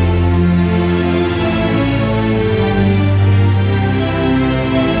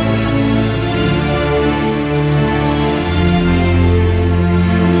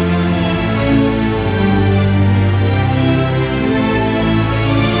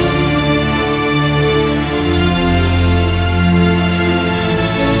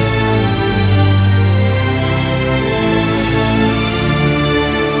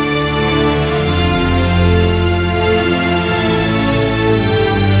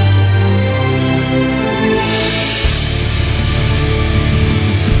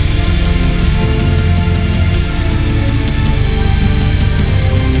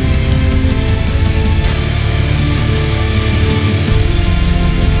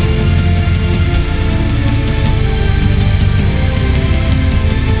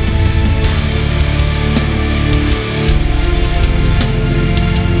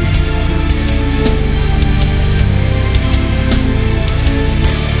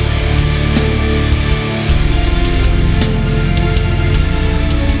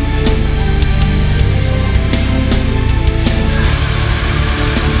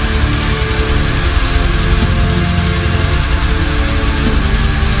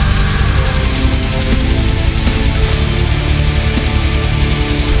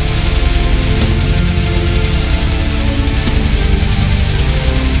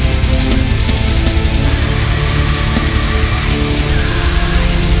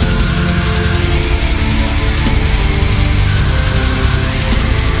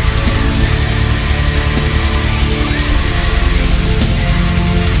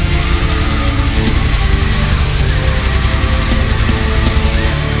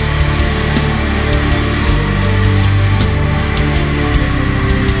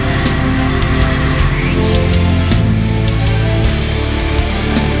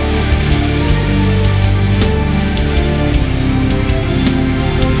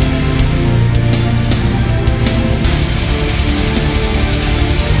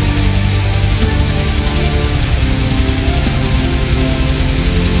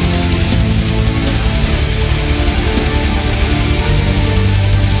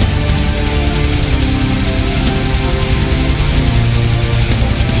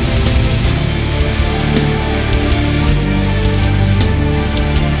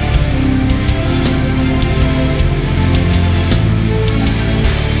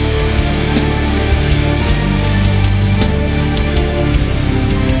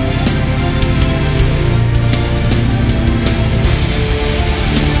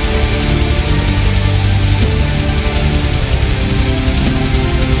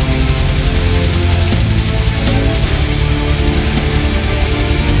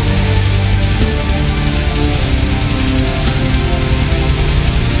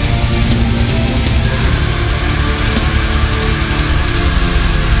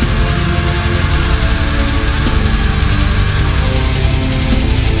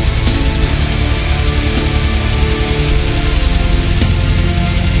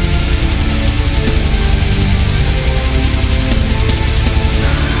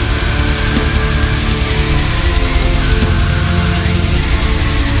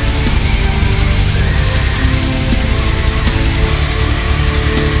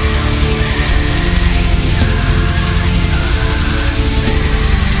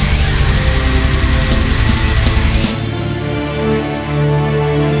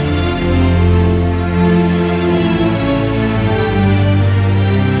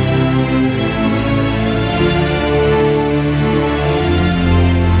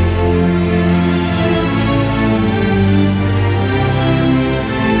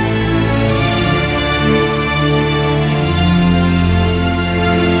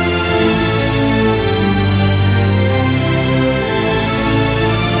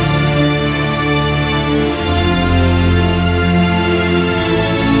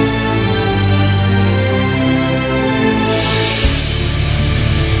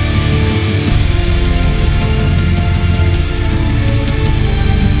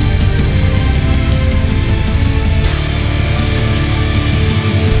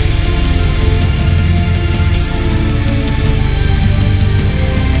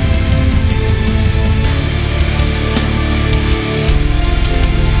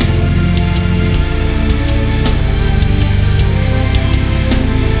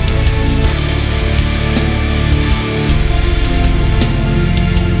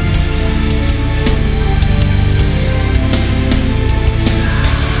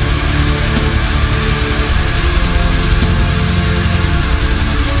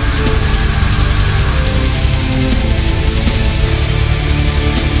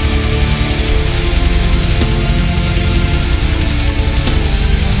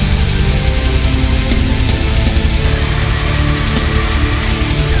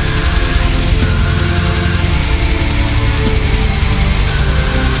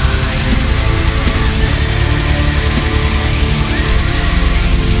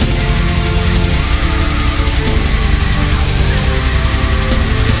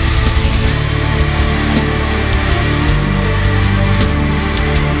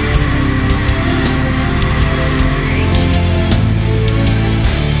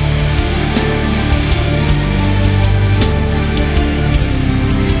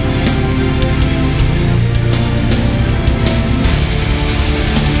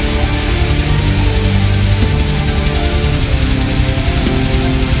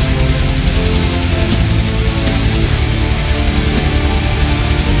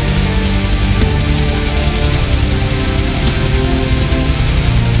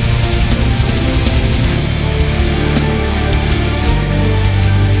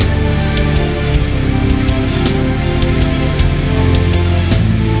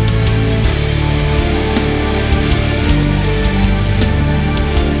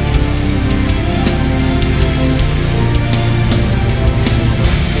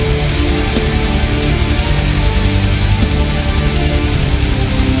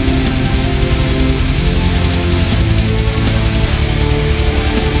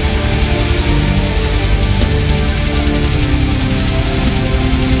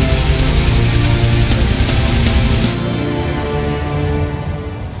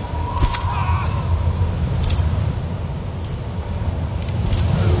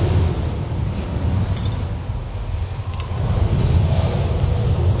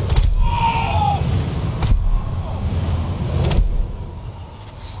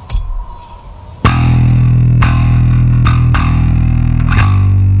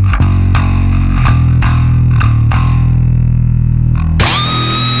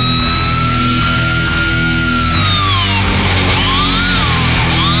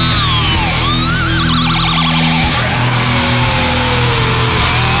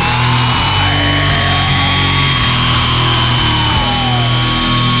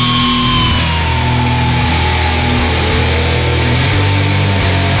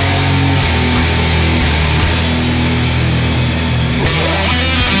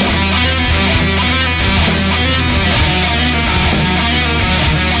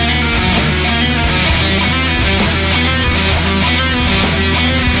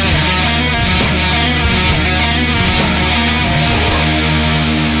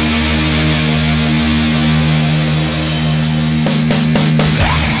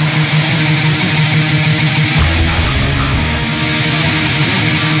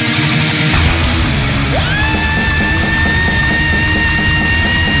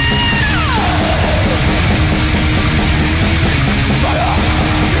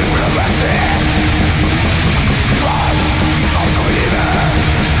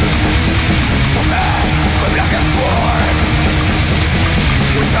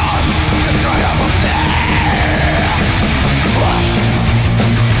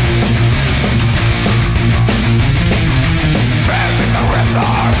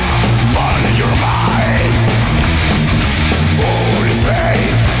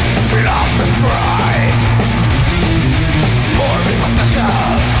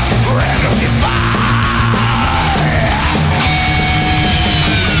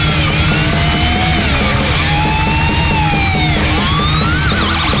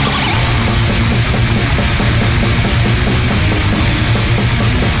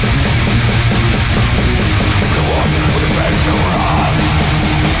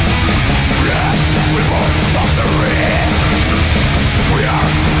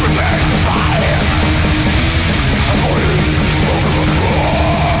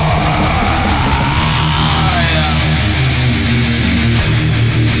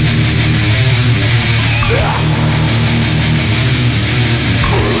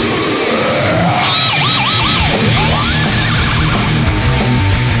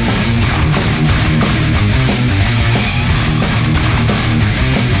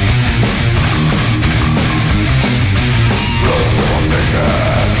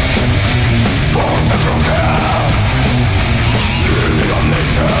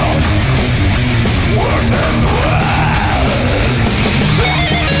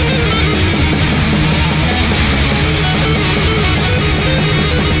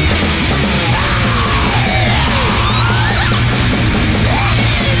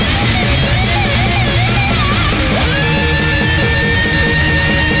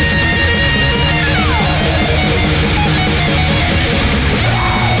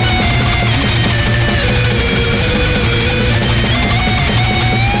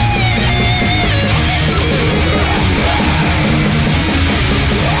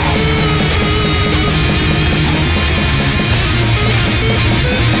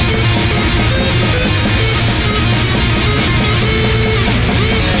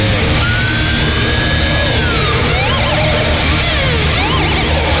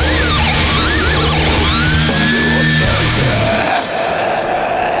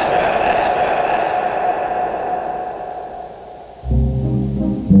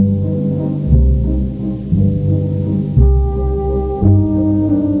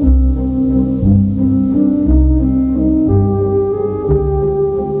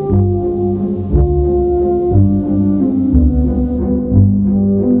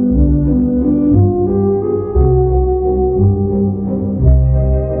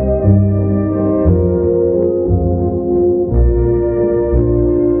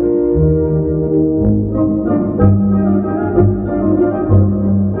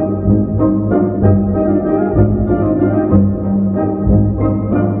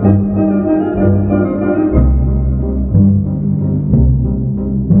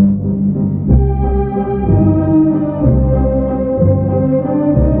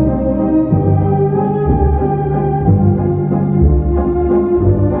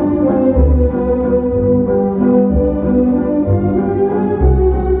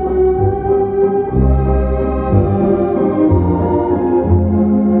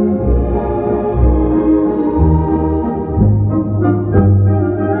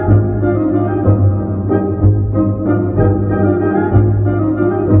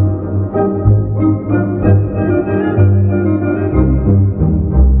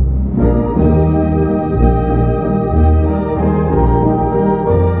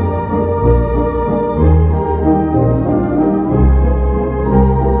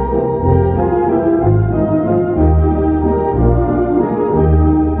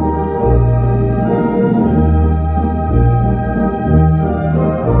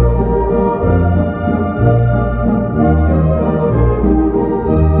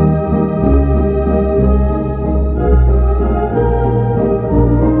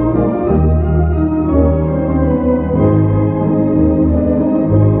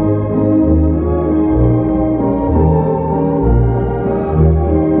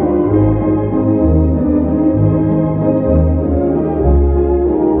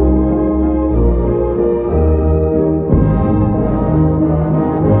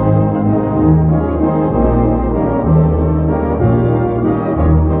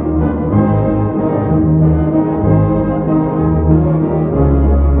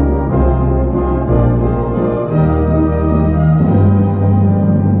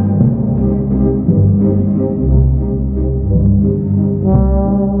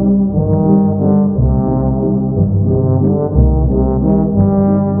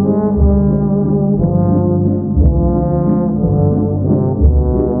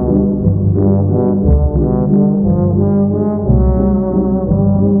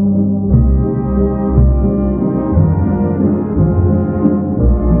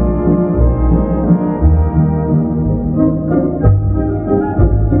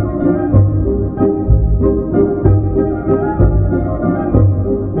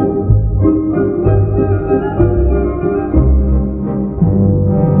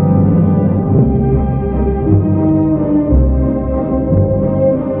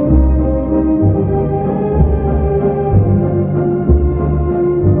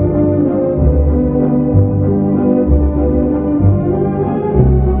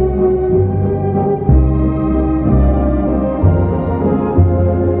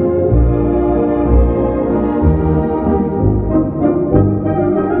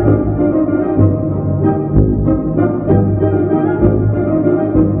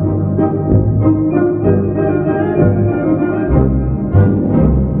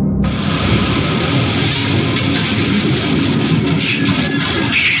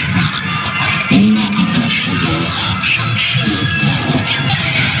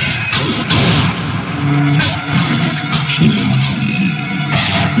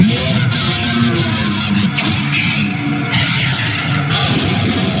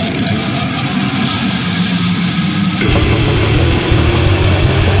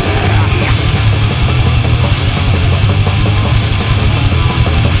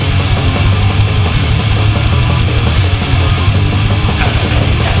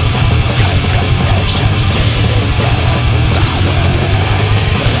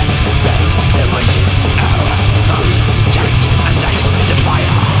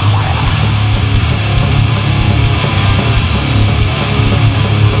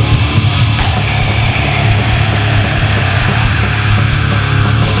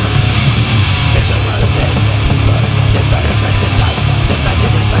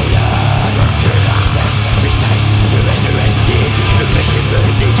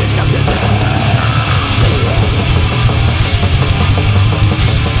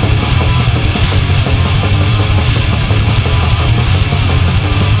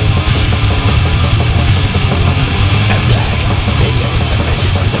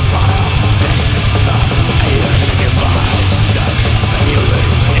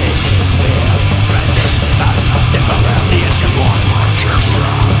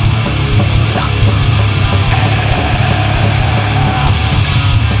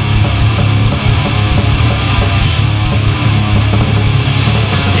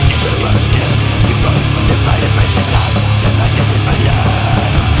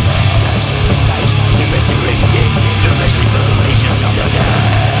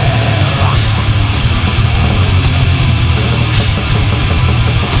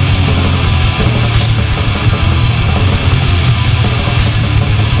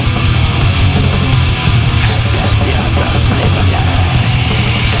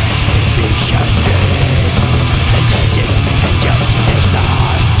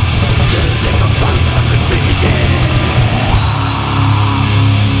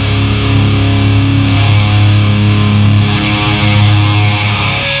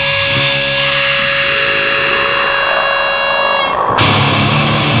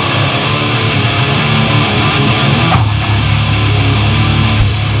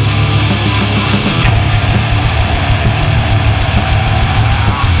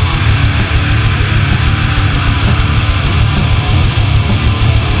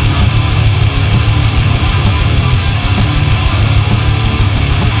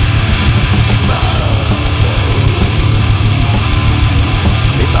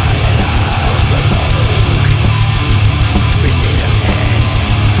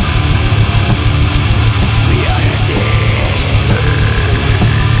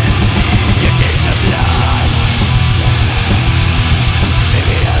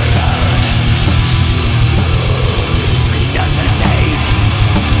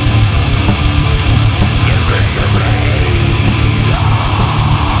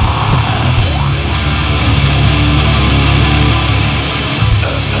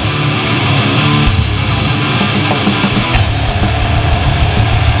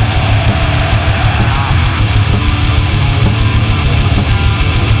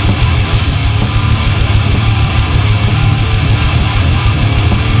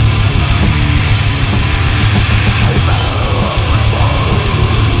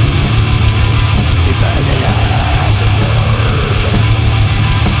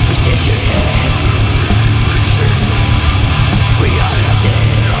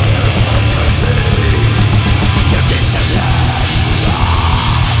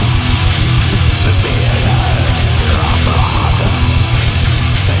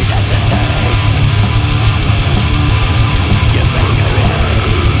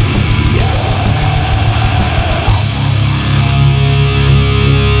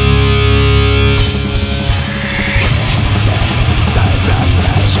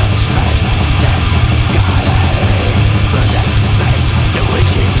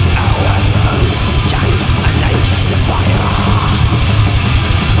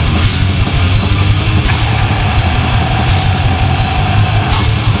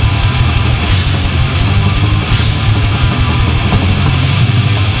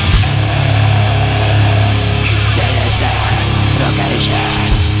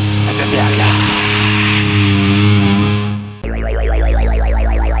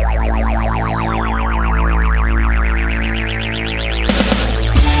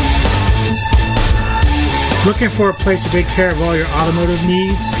 Looking for a place to take care of all your automotive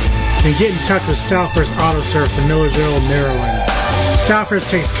needs? Then get in touch with Stouffer's Auto Service in Millersville, Maryland. Stouffer's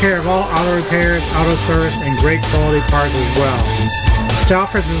takes care of all auto repairs, auto service, and great quality parts as well.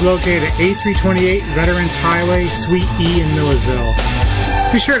 Stouffer's is located at A328 Veterans Highway, Suite E in Millersville.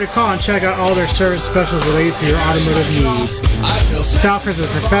 Be sure to call and check out all their service specials related to your automotive needs. Stouffer's is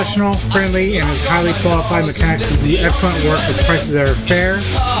professional, friendly, and is highly qualified mechanics who do excellent work with prices that are fair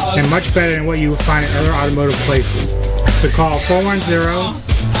and much better than what you will find at other automotive places. So call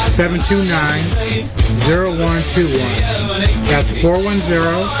 410-729-0121. That's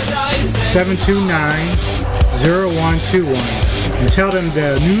 410-729-0121. And tell them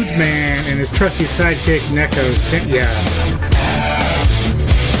the newsman and his trusty sidekick Neko sent ya.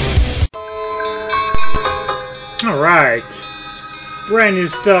 Alright. Brand new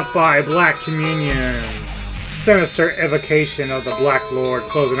stuff by Black Communion. Sinister Evocation of the Black Lord,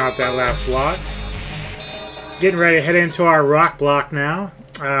 closing out that last block. Getting ready to head into our rock block now.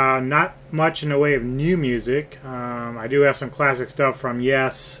 Not much in the way of new music. I do have some classic stuff from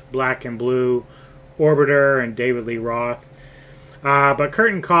Yes, Black and Blue, Orbiter, and David Lee Roth. But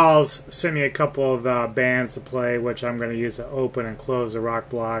Curtain Calls sent me a couple of bands to play, which I'm going to use to open and close the rock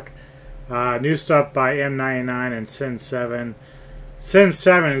block. New stuff by M99 and Sin 7. Sin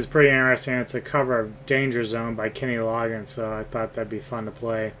 7 is pretty interesting. It's a cover of Danger Zone by Kenny Loggins, so I thought that'd be fun to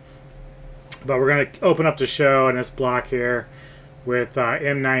play. But we're going to open up the show in this block here with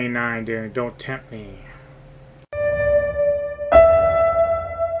M99 doing Don't Tempt Me.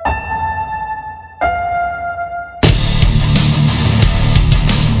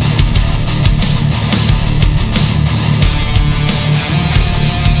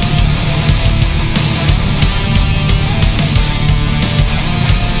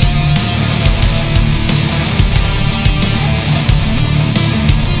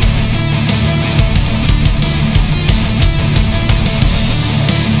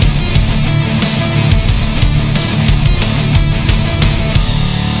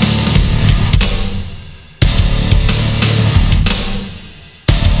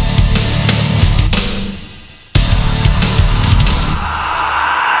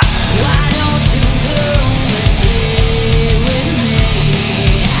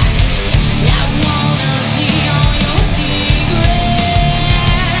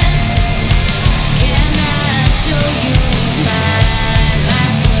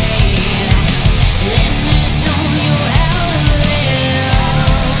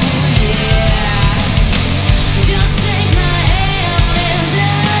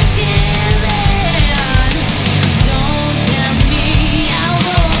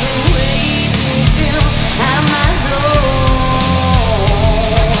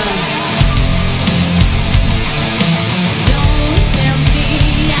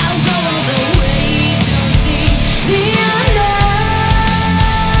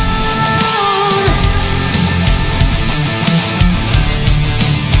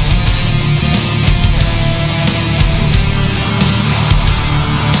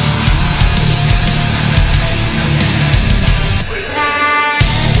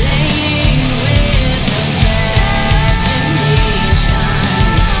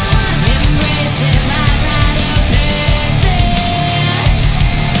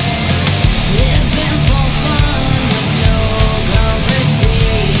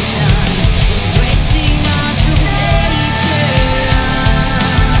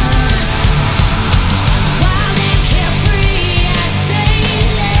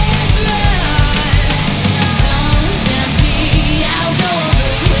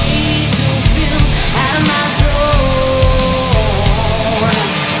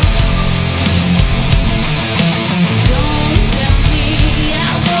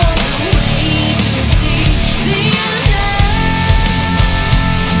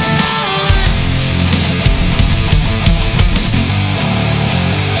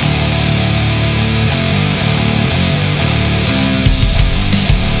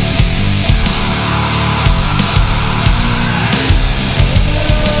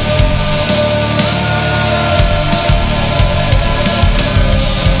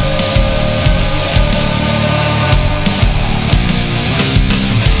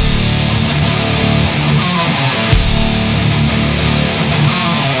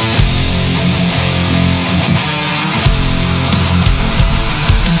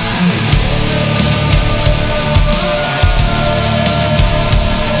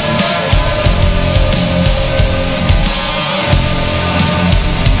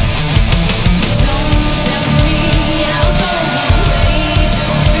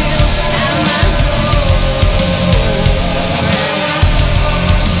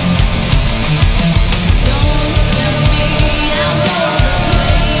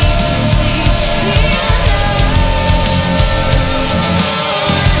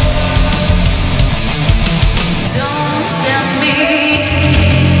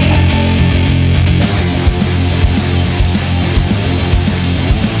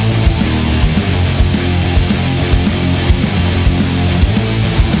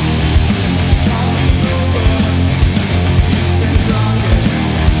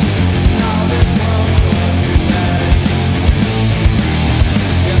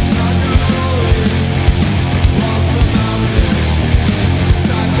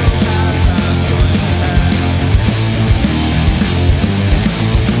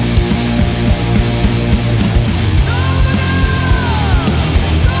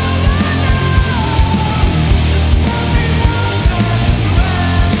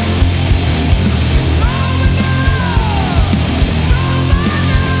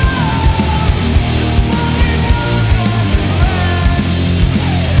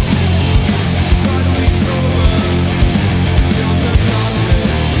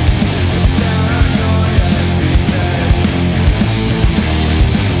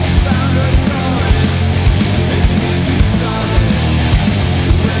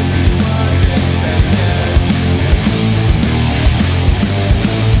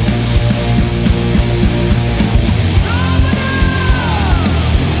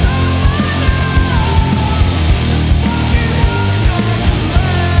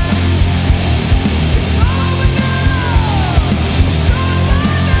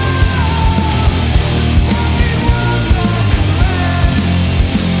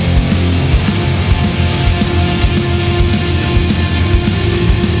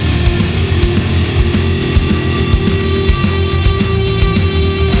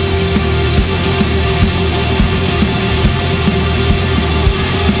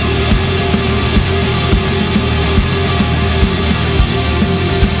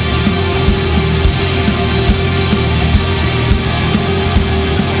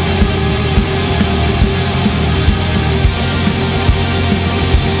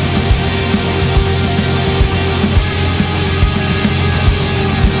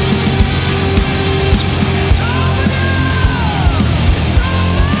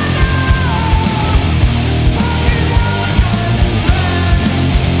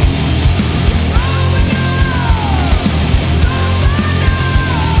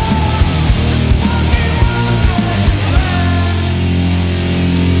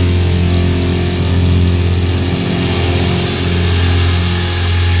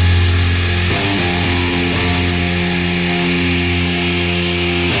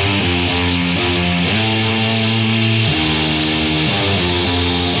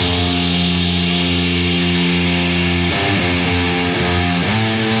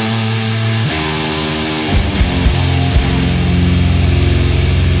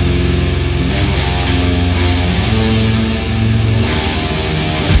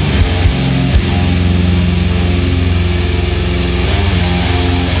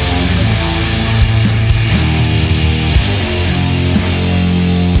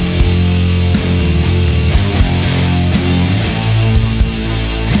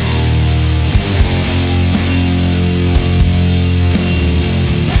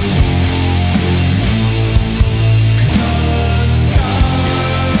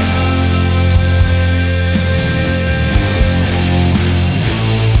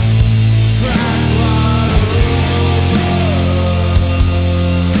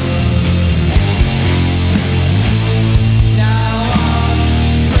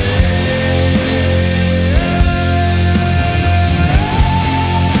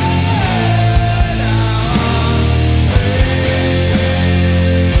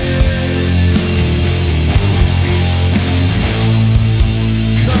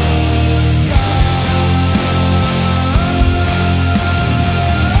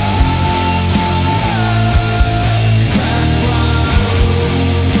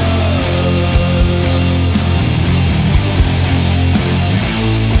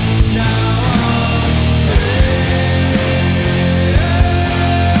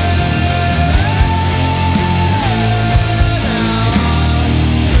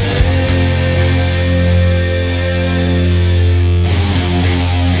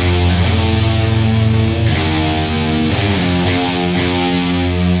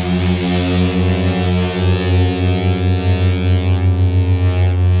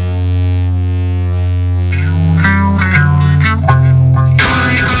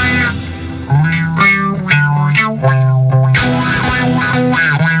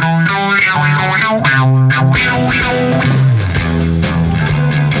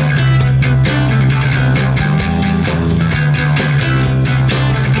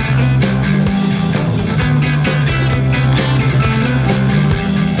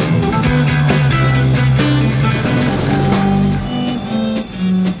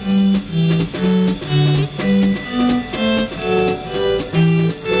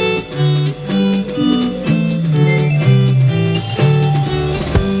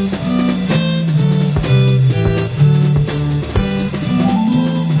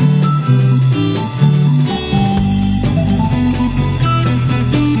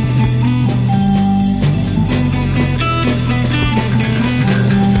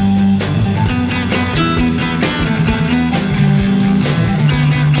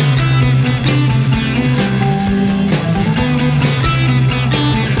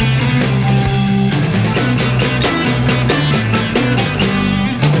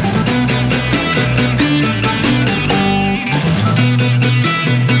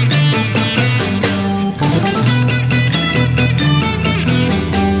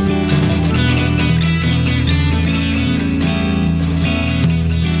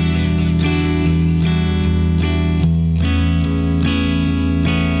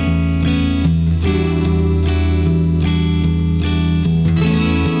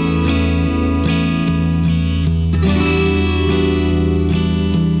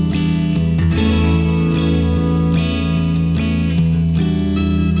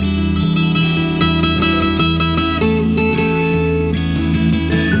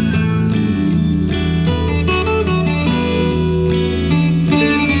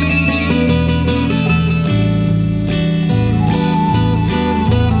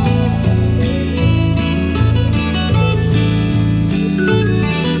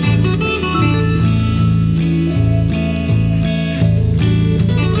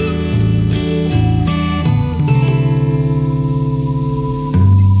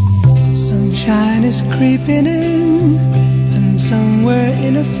 is creeping in, and somewhere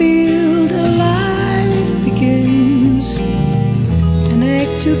in a field a life begins. An egg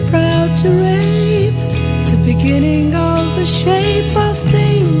too proud to rape, the beginning of a shape of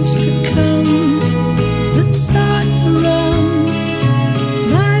things to come. Let's start the run.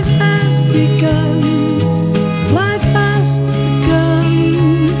 Life has begun. Life has begun.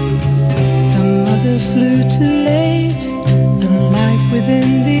 The mother flew too late, and life within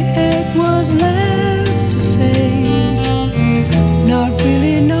the egg was left to fade. Not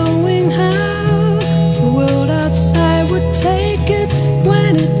really knowing how the world outside would take it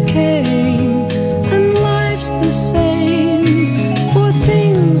when it came. And life's the same for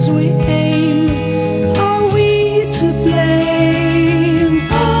things we aim. Are we to blame?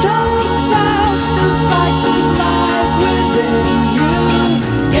 Don't doubt the fact there's life within you.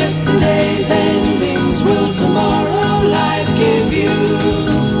 Yesterday's endings will tomorrow life give you.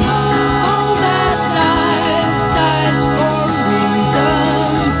 All that dies for a reason,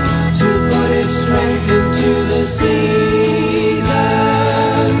 to put its strength into the season.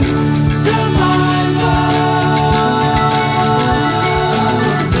 Survival,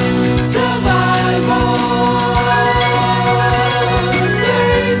 survival.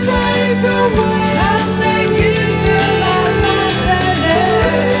 They take away and they give you life and air.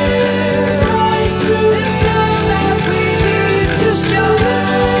 Right to it's all that we need to show.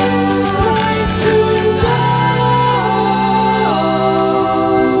 Right to love.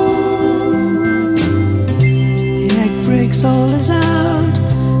 The egg breaks, all is out.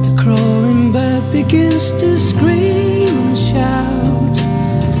 The crawling bird begins to scream and shout.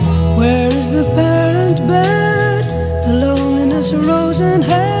 Where is the parent bird? The loneliness arose and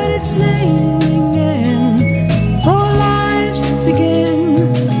heard its name ringing. For lives begin,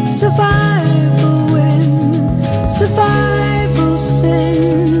 survival win, survival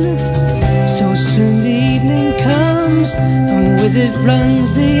sin. So soon the evening comes, and with it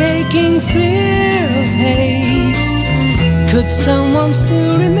runs the aching fear of hate. Could someone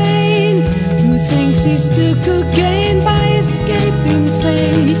still remain who thinks he still could gain by escaping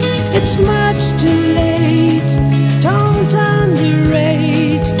fate? It's much too late. Don't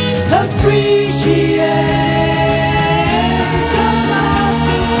underrate, appreciate. Don't have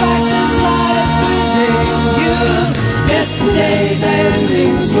to practice life within you. Yesterday's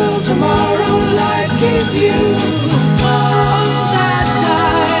endings will tomorrow life give you. All that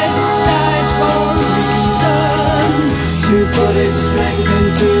dies for a reason, to put its strength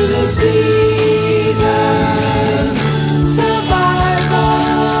into the seasons. Survival,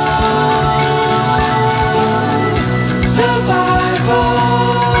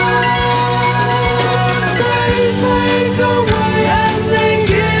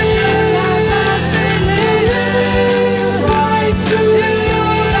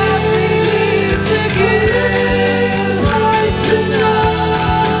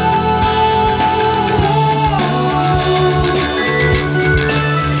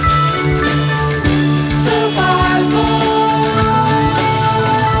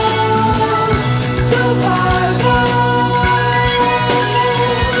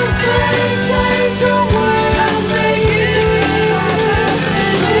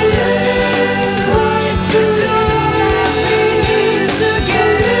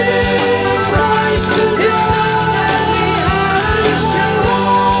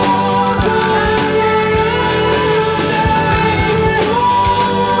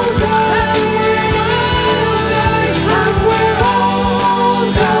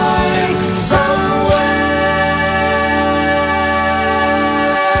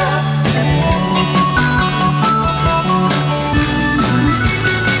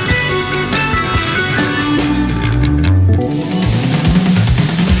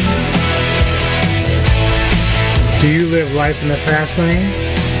 life in the fast lane?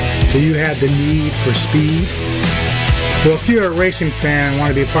 Do you have the need for speed? Well, if you're a racing fan and want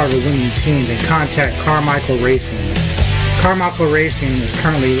to be a part of a winning team, then contact Carmichael Racing. Carmichael Racing is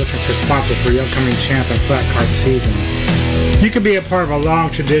currently looking for sponsors for the upcoming Champ and Flat Kart season. You could be a part of a long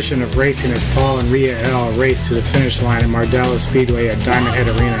tradition of racing as Paul and Rhea L. race to the finish line in Mardella Speedway at Diamond Head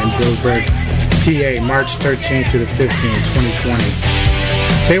Arena in Dillsburg, PA, March 13th through the 15th, 2020.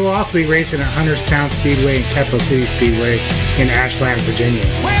 They will also be racing at Hunterstown Speedway and Capital City Speedway in Ashland, Virginia.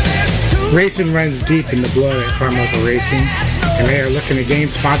 Racing runs deep in the blood at Carmichael Racing, and they are looking to gain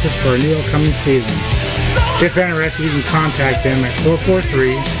sponsors for a new upcoming season. If interested, you can contact them at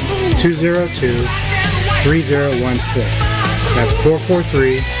 443-202-3016. That's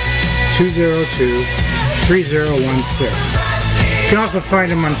 443-202-3016. You can also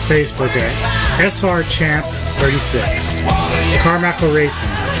find them on Facebook at SR Champ 36. Carmichael Racing.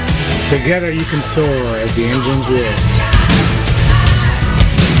 Together you can soar as the engines roar.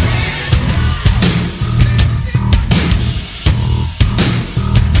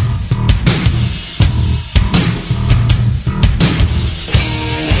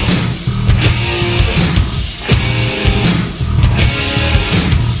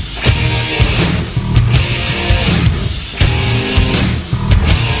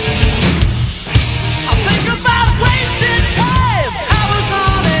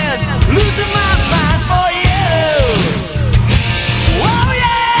 Losing my mind for you.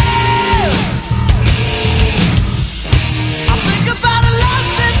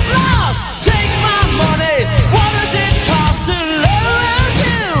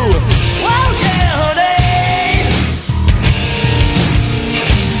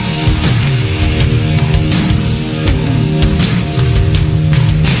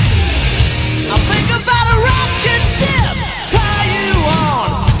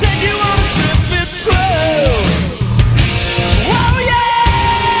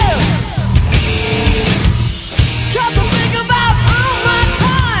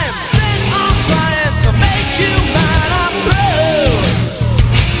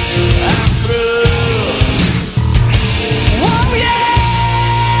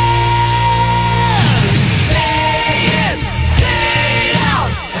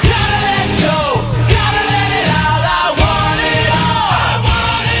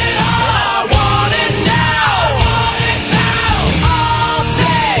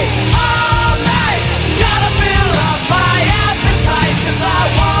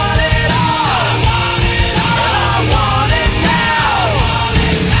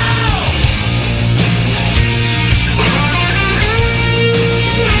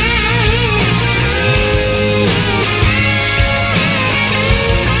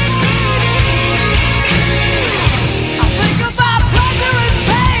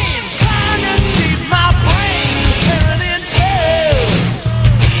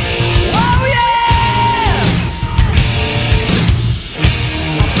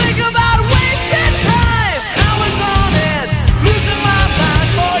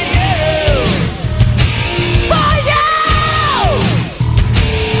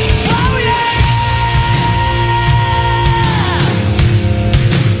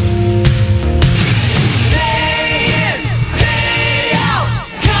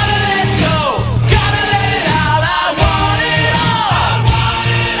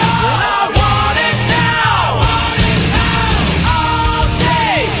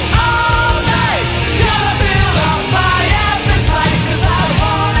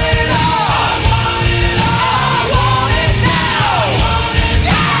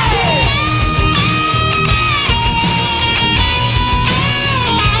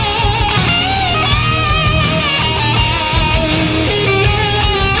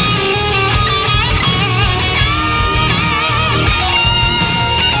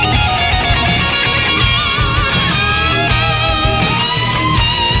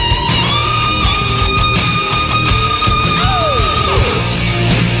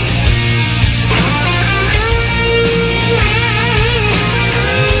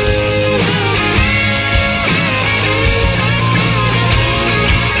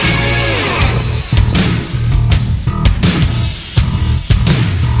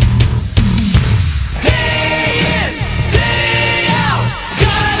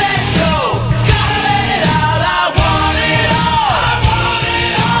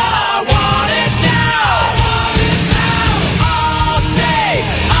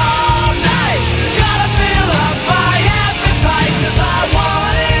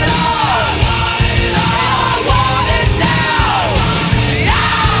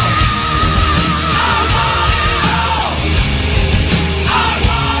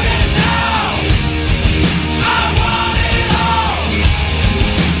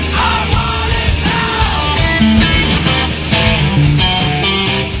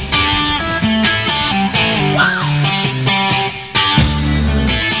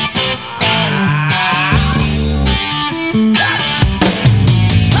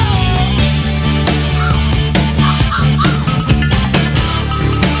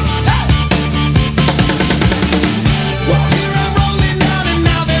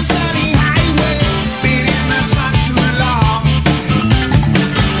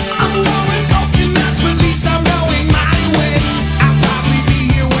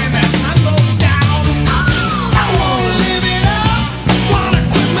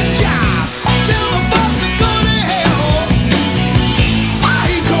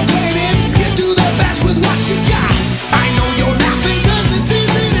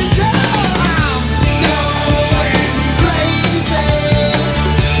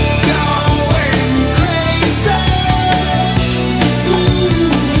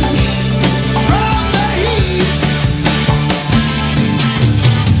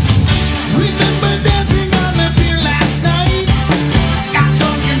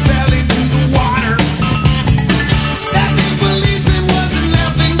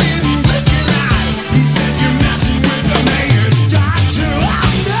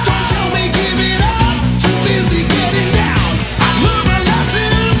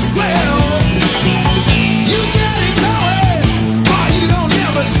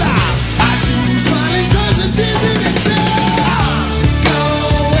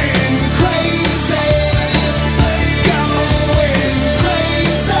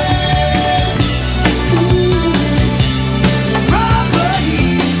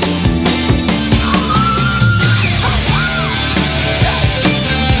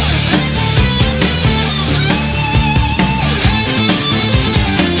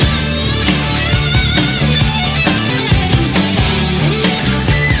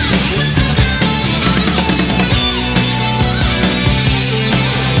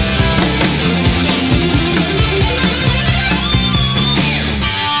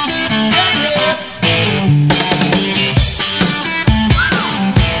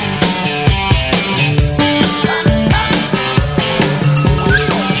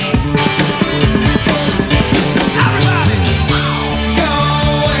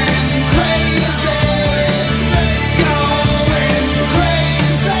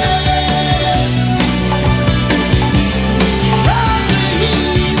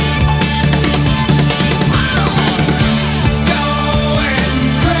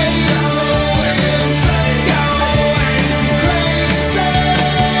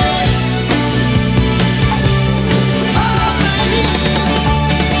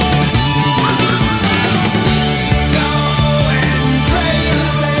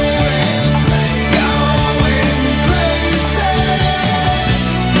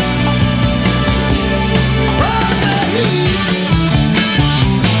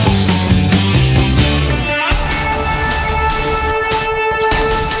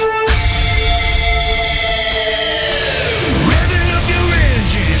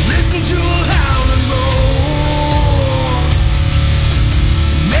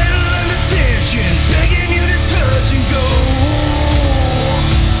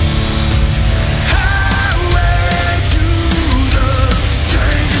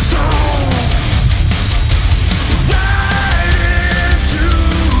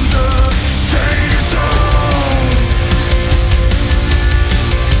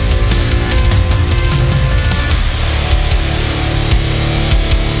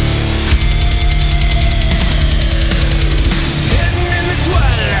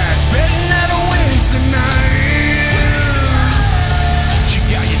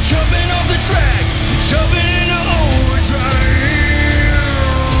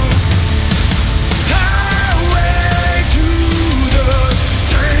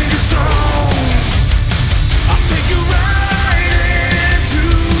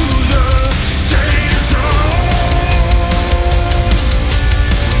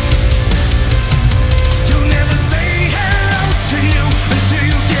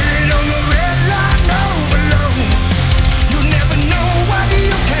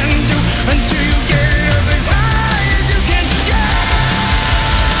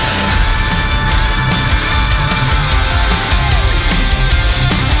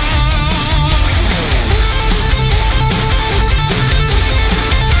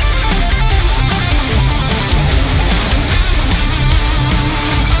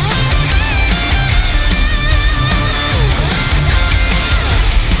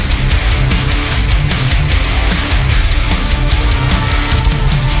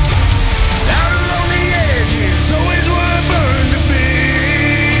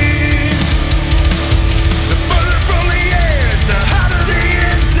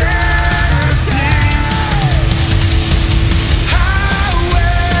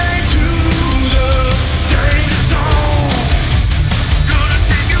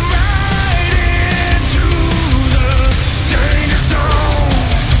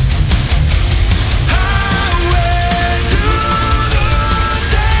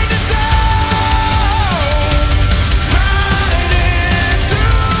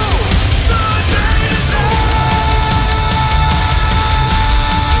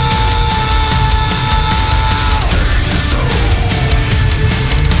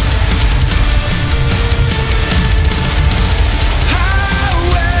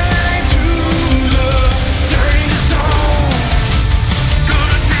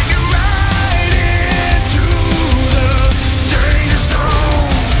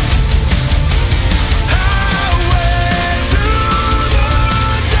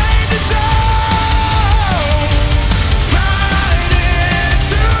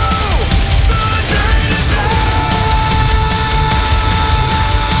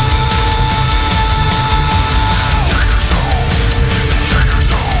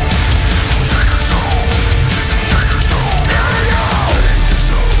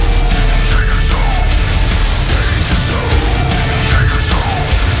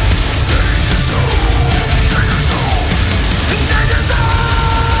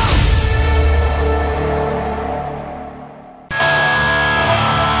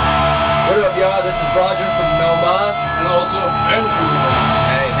 this is Roger from No Moss. And also Ben from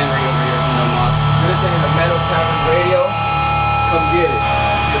Hey, Henry over here from No Moss. You're listening to Metal Tavern Radio. Come get it.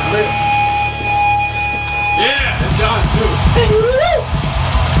 Get lit. Yeah, and John too.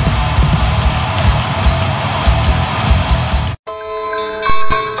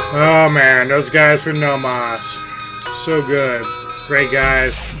 Oh man, those guys from No Moss. So good. Great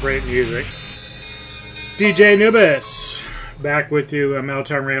guys, great music. DJ Anubis, back with you on Metal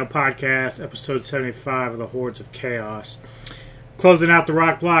Time Radio Podcast, episode 75 of the Hordes of Chaos. Closing out the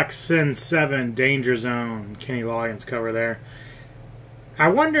rock block, Sin 7, Danger Zone. Kenny Loggins cover there. I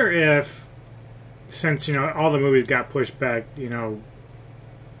wonder if, since, all the movies got pushed back, the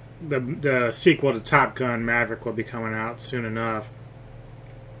sequel to Top Gun Maverick will be coming out soon enough.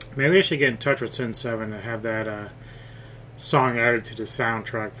 Maybe I should get in touch with Sin 7 to have that song added to the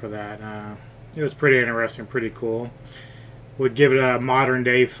soundtrack for that. It was pretty interesting, pretty cool. Would give it a modern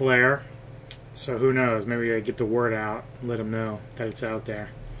day flair. So who knows? Maybe I get the word out and let them know that it's out there.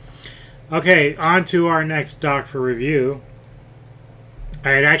 Okay, on to our next doc for review. I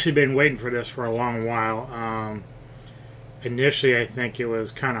had actually been waiting for this for a long while. Initially, I think it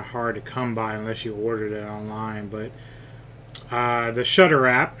was kind of hard to come by unless you ordered it online, but the Shudder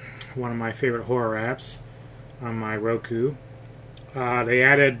app, one of my favorite horror apps on my Roku, they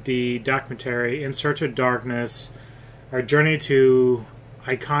added the documentary In Search of Darkness, Our Journey to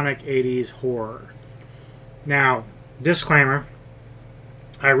Iconic 80s Horror. Now, disclaimer,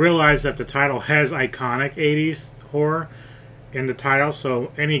 I realize that the title has iconic 80s horror in the title,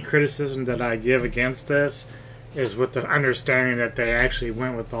 so any criticism that I give against this is with the understanding that they actually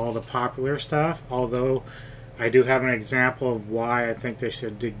went with all the popular stuff, although I do have an example of why I think they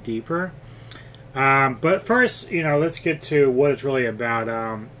should dig deeper. But first, let's get to what it's really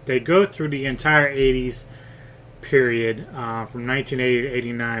about. They go through the entire 80s period, from 1980 to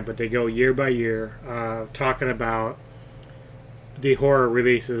 89, but they go year by year, talking about the horror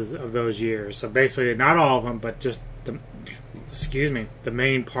releases of those years. So basically, not all of them, but just the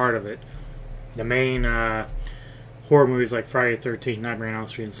main part of it. The main horror movies like Friday the 13th, Nightmare on Elm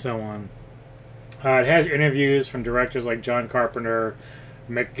Street, and so on. It has interviews from directors like John Carpenter,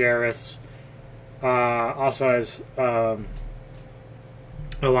 Mick Garris. Also has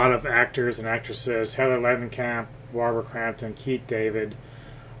a lot of actors and actresses. Heather Langenkamp, Barbara Crampton, Keith David.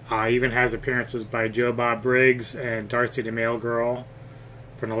 Even has appearances by Joe Bob Briggs and Darcy the Mail Girl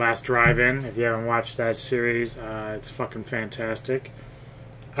from The Last Drive-In. If you haven't watched that series, it's fucking fantastic.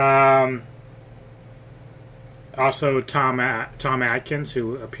 Also, Tom Atkins,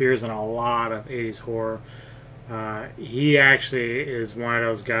 who appears in a lot of 80s horror. He actually is one of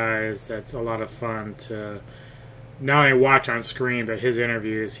those guys that's a lot of fun to not only watch on screen, but his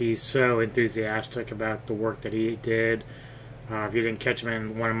interviews. He's so enthusiastic about the work that he did. If you didn't catch him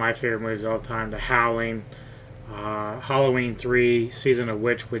in one of my favorite movies of all time, The Howling, Halloween 3, Season of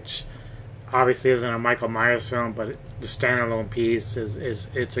which obviously isn't a Michael Myers film, but the standalone piece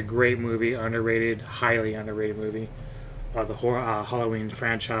it's a great movie, underrated, highly underrated movie of the Halloween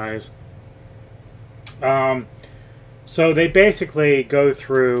franchise. So they basically go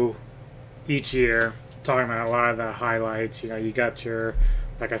through each year, talking about a lot of the highlights. You got your,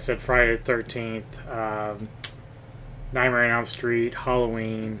 like I said, Friday the 13th, Nightmare on Elm Street,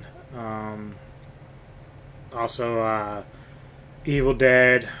 Halloween, also Evil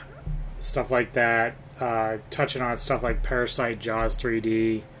Dead, stuff like that, touching on stuff like Parasite, Jaws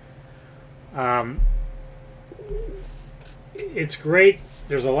 3D. It's great.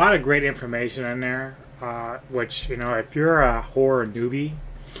 There's a lot of great information in there, which, if you're a horror newbie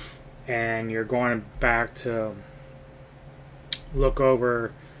and you're going back to look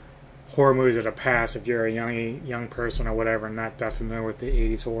over horror movies of the past, if you're a young person or whatever, not that familiar with the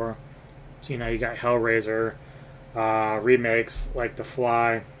 80s horror, so, you got Hellraiser, remakes like The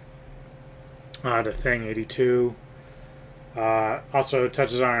Fly, The Thing 82. Also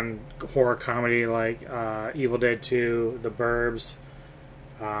touches on horror comedy like Evil Dead 2, The Burbs,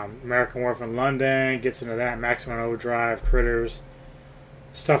 American Werewolf in London, gets into that, Maximum Overdrive, Critters,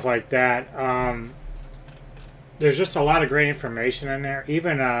 stuff like that. There's just a lot of great information in there.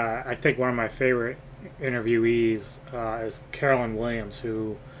 Even, I think one of my favorite interviewees is Carolyn Williams,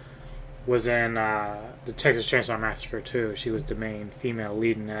 who was in the Texas Chainsaw Massacre 2. She was the main female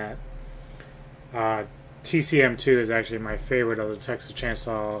lead in that. TCM2 is actually my favorite of the Texas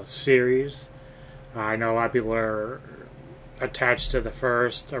Chainsaw series. I know a lot of people are attached to the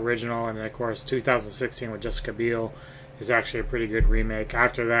first original, and then of course 2016 with Jessica Biel is actually a pretty good remake.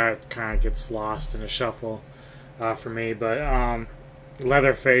 After that, it kind of gets lost in the shuffle for me, but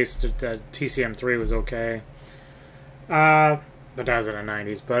Leatherface, the TCM3 was okay, but that was in the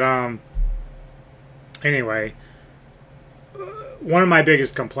 90s. But Anyway, one of my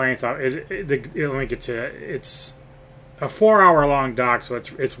biggest complaints, it's a 4-hour long doc, so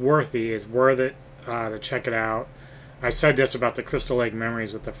it's worth it to check it out. I said this about the Crystal Lake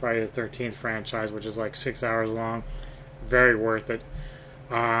Memories with the Friday the 13th franchise, which is like 6 hours long. Very worth it.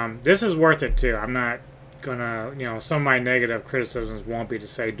 This is worth it too. I'm not gonna, some of my negative criticisms won't be to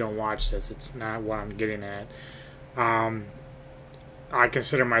say don't watch this. It's not what I'm getting at. I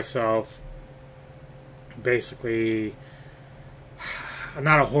consider myself basically, I'm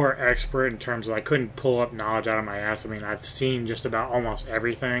not a horror expert in terms of I couldn't pull up knowledge out of my ass. I mean, I've seen just about almost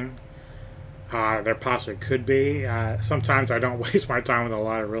everything there possibly could be. Sometimes I don't waste my time with a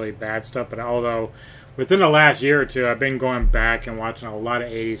lot of really bad stuff, but although within the last year or two, I've been going back and watching a lot of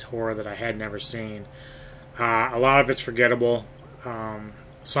 80s horror that I had never seen. A lot of it's forgettable.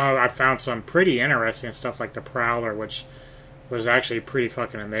 I found some pretty interesting stuff like The Prowler, which was actually pretty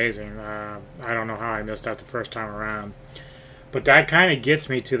fucking amazing. I don't know how I missed that the first time around. But that kind of gets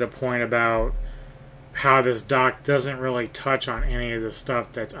me to the point about how this doc doesn't really touch on any of the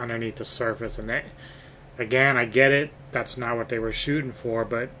stuff that's underneath the surface. And again, I get it. That's not what they were shooting for.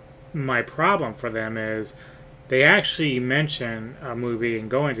 But my problem for them is they actually mention a movie and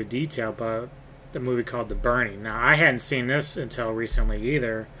go into detail about the movie called The Burning. Now, I hadn't seen this until recently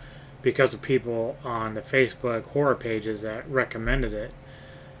either because of people on the Facebook horror pages that recommended it.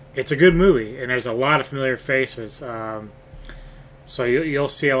 It's a good movie, and there's a lot of familiar faces. So you'll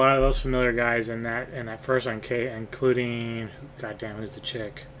see a lot of those familiar guys in that first one, including, goddamn, who's the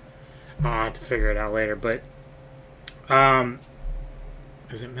chick? I'll have to figure it out later. But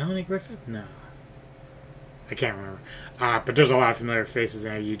is it Melanie Griffith? No, I can't remember. But there's a lot of familiar faces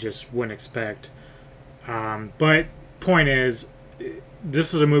in there you just wouldn't expect. But point is,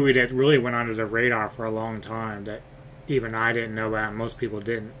 this is a movie that really went under the radar for a long time that even I didn't know about and most people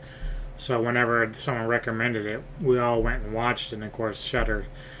didn't. So whenever someone recommended it, we all went and watched it. And of course, Shudder.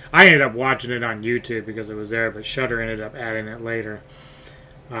 I ended up watching it on YouTube because it was there, but Shudder ended up adding it later.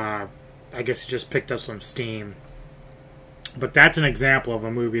 I guess it just picked up some steam. But that's an example of a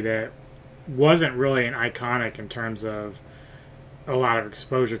movie that wasn't really an iconic in terms of a lot of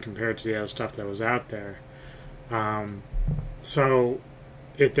exposure compared to the other stuff that was out there. So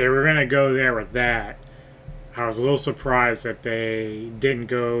if they were going to go there with that, I was a little surprised that they didn't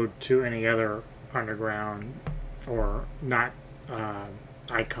go to any other underground or not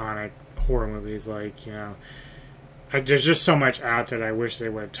iconic horror movies. Like, there's just so much out there that I wish they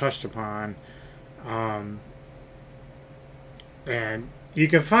would have touched upon. And you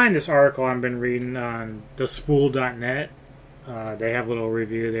can find this article I've been reading on thespool.net. They have a little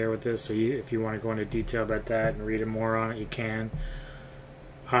review there with this, so if you want to go into detail about that and read more on it, you can.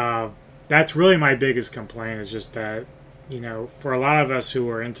 That's really my biggest complaint, is just that, for a lot of us who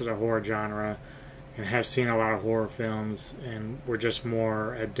are into the horror genre and have seen a lot of horror films, and we're just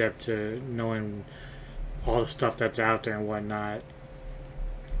more adept to knowing all the stuff that's out there and whatnot,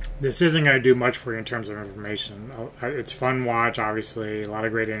 this isn't going to do much for you in terms of information. It's fun to watch, obviously, a lot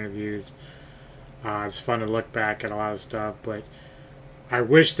of great interviews. It's fun to look back at a lot of stuff, but I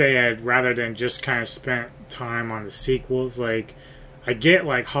wish they had, rather than just kind of spent time on the sequels, like, I get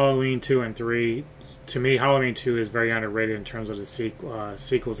like Halloween 2 and 3. To me, Halloween 2 is very underrated in terms of the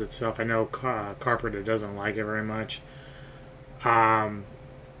sequels itself. I know Carpenter doesn't like it very much. I'm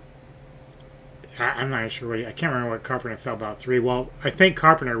not sure I can't remember what Carpenter felt about 3. Well, I think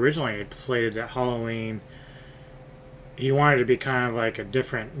Carpenter originally had slated that Halloween, he wanted to be kind of like a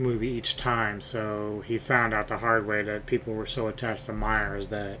different movie each time, so he found out the hard way that people were so attached to Myers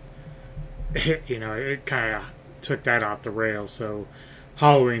that it kind of took that off the rails. So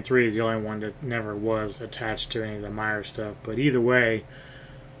Halloween 3 is the only one that never was attached to any of the Myers stuff. But either way,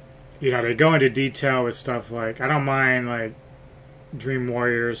 they go into detail with stuff like, I don't mind like Dream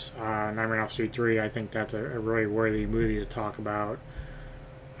Warriors, Nightmare on Elm Street 3. I think that's a really worthy movie to talk about,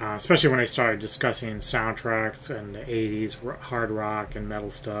 especially when they started discussing soundtracks and the 80s hard rock and metal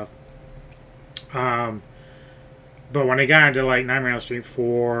stuff. But when they got into like Nightmare on Elm Street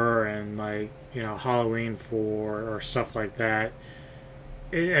 4 and like Halloween 4 or stuff like that,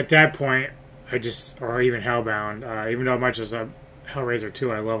 at that point or even Hellbound, even though much as Hellraiser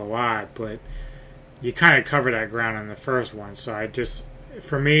 2 I love a lot, but you kind of cover that ground in the first one. So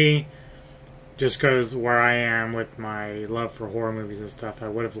for me, just because where I am with my love for horror movies and stuff, I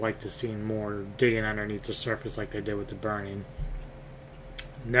would have liked to see more digging underneath the surface like they did with The Burning.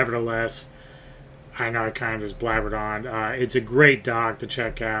 Nevertheless, I know I kind of just blabbered on. It's a great doc to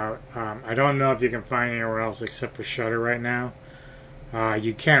check out. I don't know if you can find it anywhere else except for Shudder right now.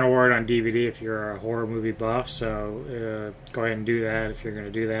 You can order it on DVD if you're a horror movie buff, so go ahead and do that if you're going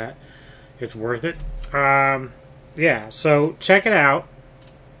to do that. it's worth it. Yeah, so check it out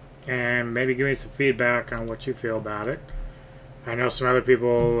and maybe give me some feedback on what you feel about it. I know some other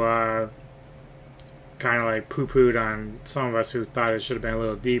people kind of like poo-pooed on some of us who thought it should have been a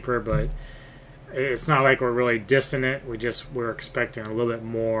little deeper, but it's not like we're really dissing it. We're expecting a little bit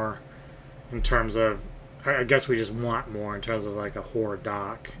more in terms of, I guess we just want more in terms of like a horror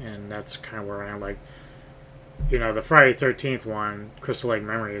doc, and that's kind of where I am. Like, you know, the Friday 13th one, Crystal Lake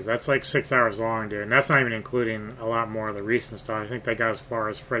Memories, that's like 6 hours long, dude. And that's not even including a lot more of the recent stuff. I think they got as far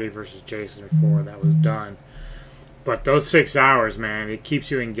as Freddy vs. Jason before that was done. But those 6 hours, man, it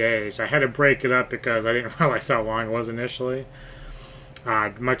keeps you engaged. I had to break it up because I didn't realize how long it was initially.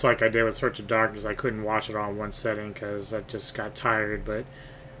 Much like I did with Search of Darkness, I couldn't watch it all in one setting because I just got tired. But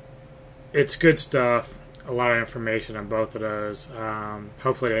it's good stuff. A lot of information on both of those.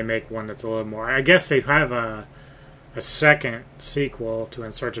 Hopefully they make one that's a little more... I guess they have a second sequel to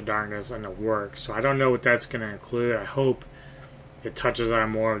In Search of Darkness in the works, so I don't know what that's going to include. I hope it touches on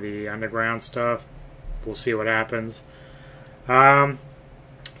more of the underground stuff. We'll see what happens.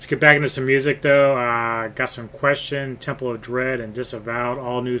 Let's get back into some music, though. Got some Question, Temple of Dread, and Disavowed,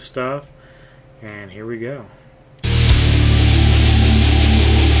 all new stuff. And here we go.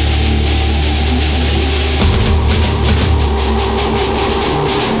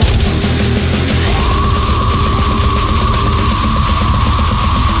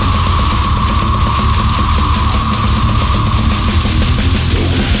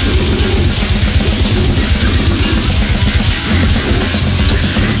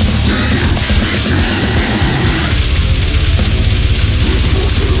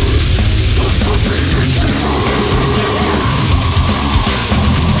 Let's go.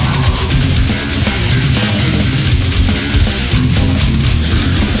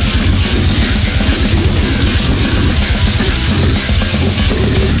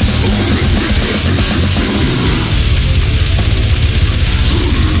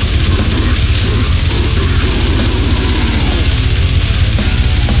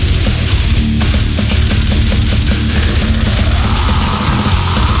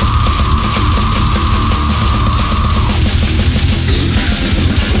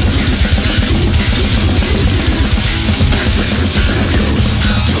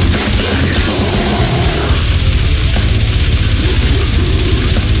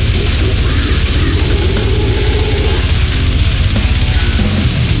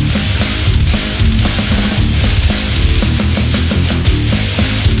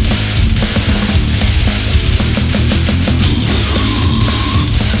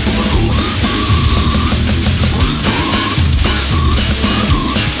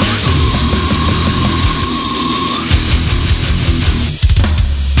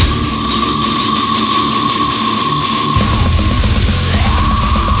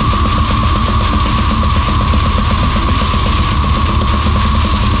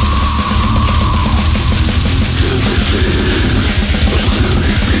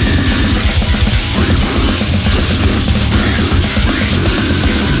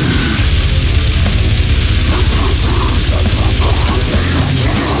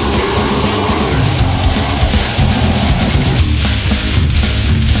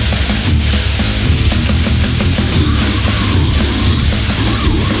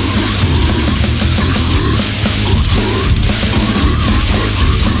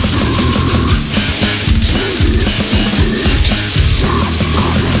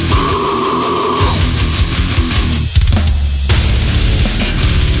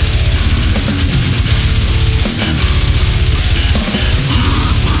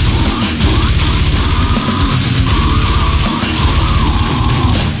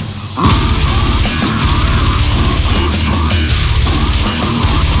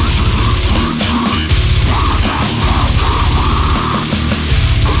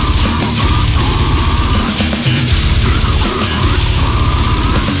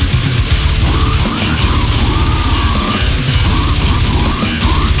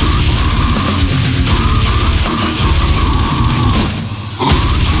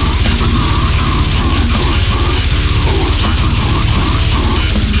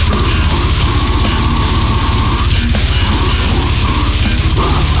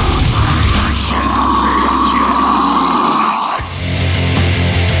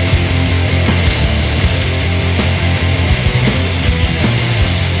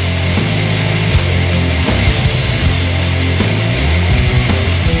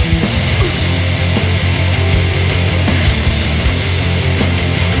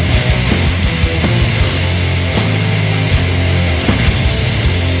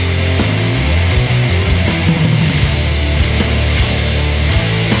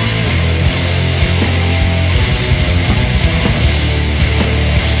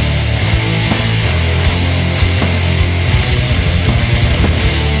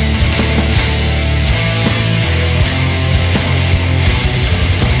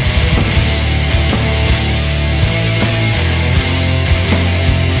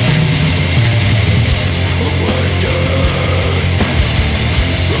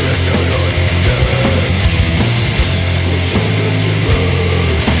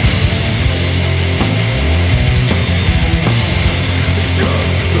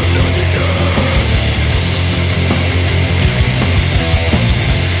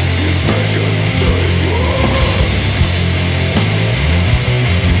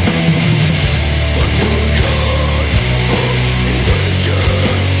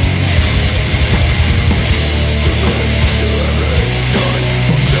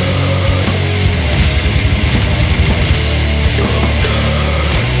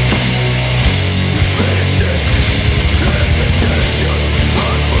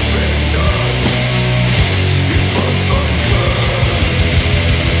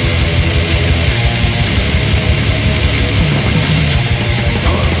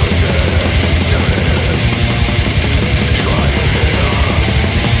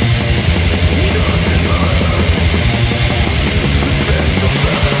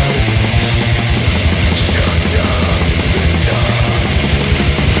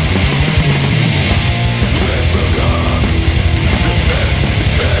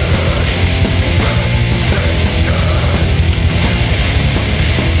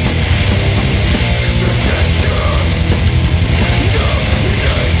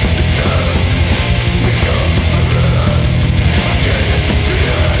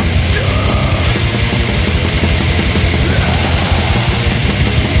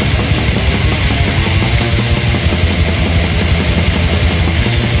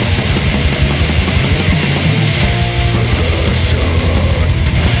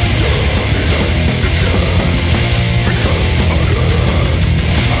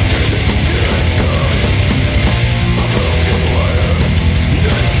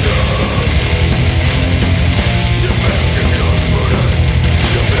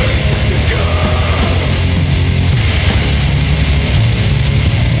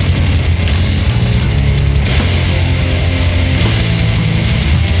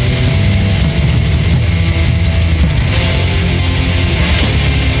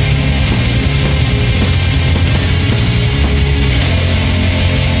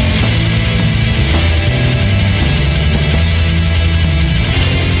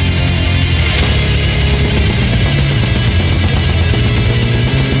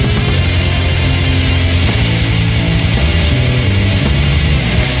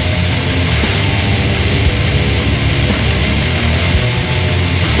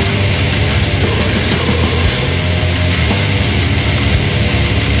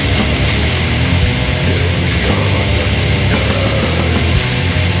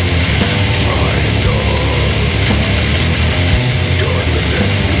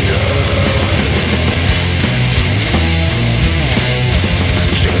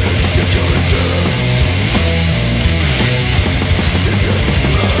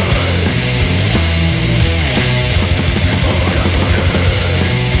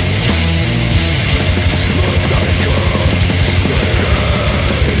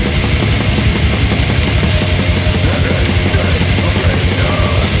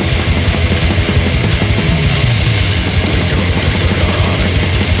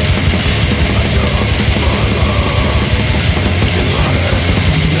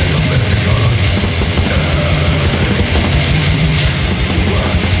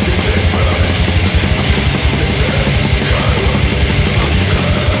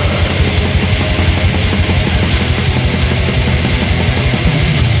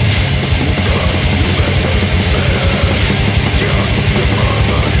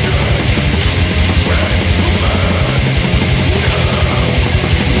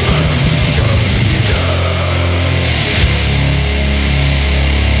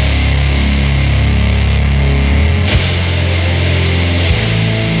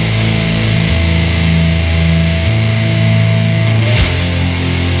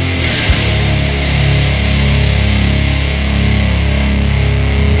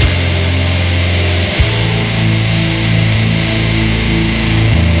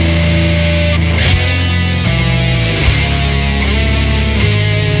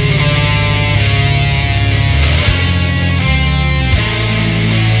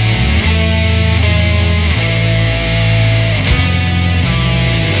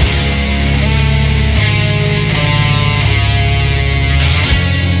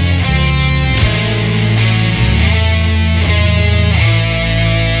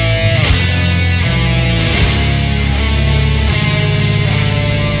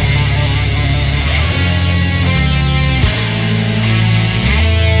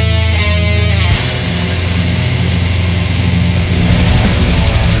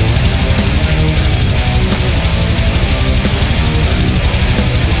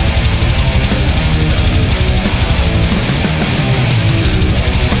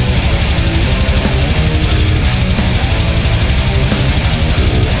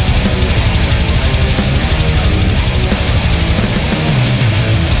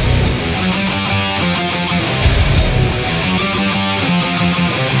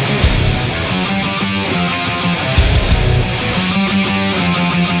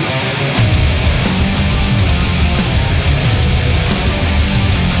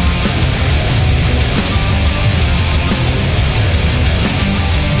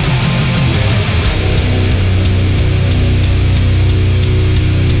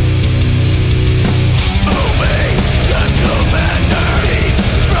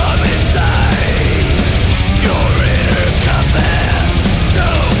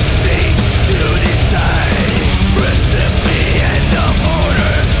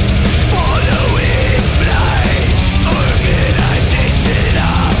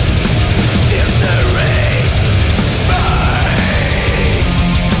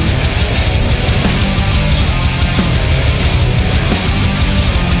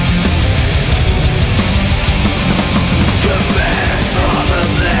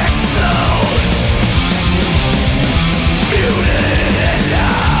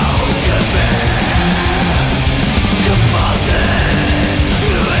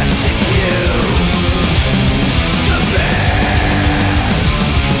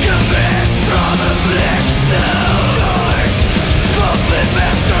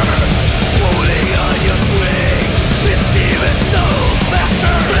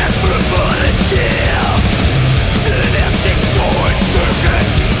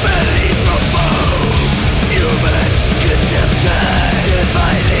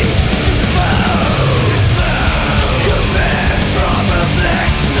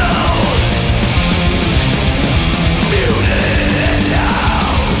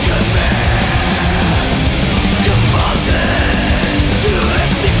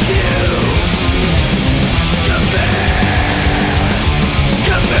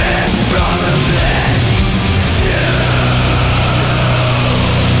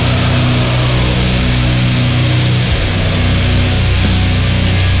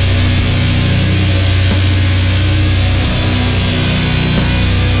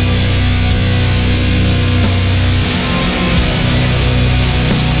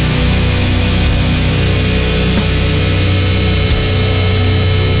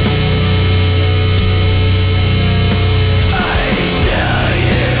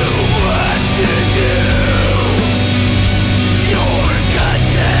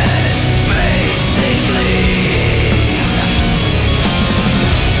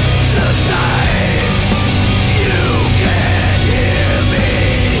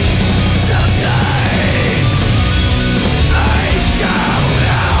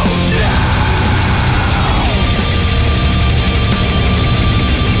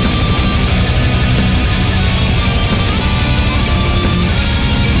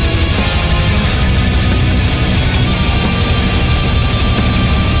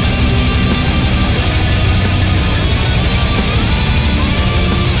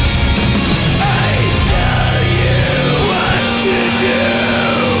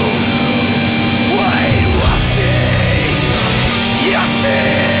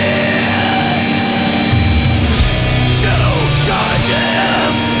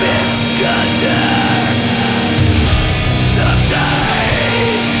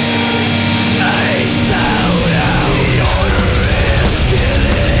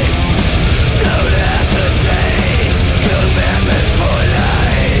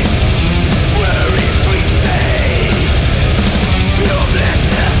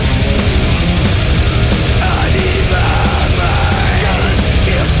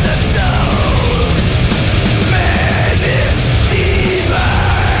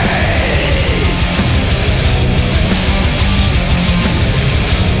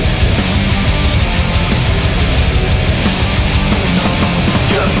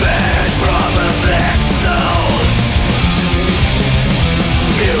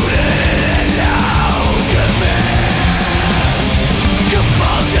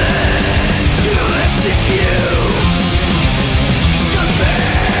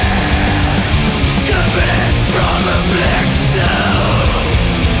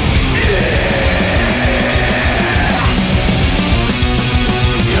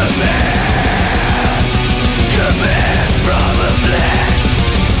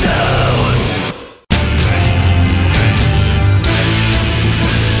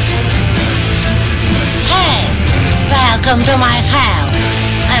 Welcome to my house.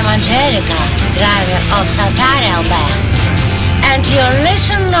 I'm Angelica, driver of Satire Band. And you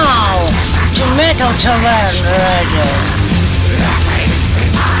listen now to Metal Tavern Radio.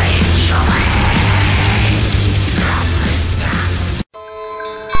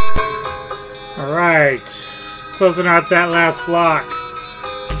 Alright, closing out that last block.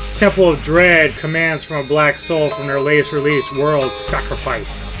 Temple of Dread, commands from a black soul from their latest release, World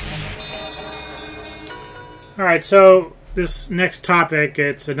Sacrifice. Alright, so this next topic,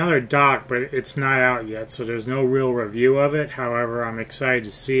 it's another doc, but it's not out yet, so there's no real review of it. However, I'm excited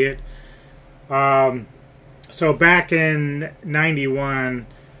to see it. So back in 91,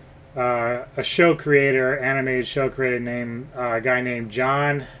 a show creator, animated show creator named a guy named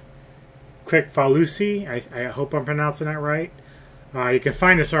John Quickfalusi. I hope I'm pronouncing that right. You can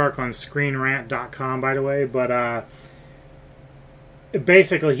find this article on ScreenRant.com, by the way, but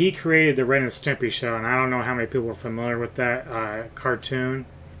basically he created the Ren and Stimpy show, and I don't know how many people are familiar with that cartoon.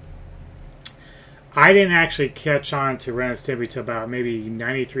 I didn't actually catch on to Ren and Stimpy till about maybe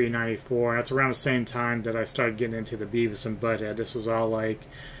 93, 94, and that's around the same time that I started getting into the Beavis and Butthead. This was all like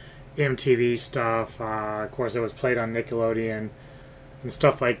MTV stuff. Of course, it was played on Nickelodeon and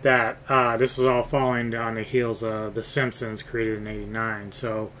stuff like that. This is all following on the heels of The Simpsons, created in 89.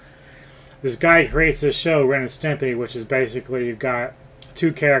 So this guy creates this show, Ren and Stimpy, which is basically you've got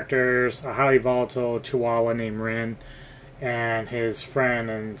two characters, a highly volatile chihuahua named Ren and his friend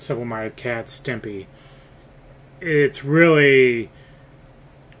and simple-minded cat Stimpy. It's really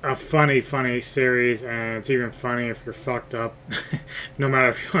a funny series, and it's even funny if you're fucked up, no matter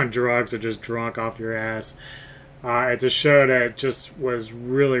if you're on drugs or just drunk off your ass. It's a show that just was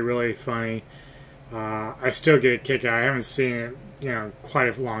really funny. I still get a kick out. I haven't seen it,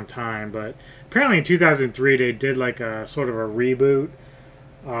 quite a long time, but apparently in 2003 they did like a sort of a reboot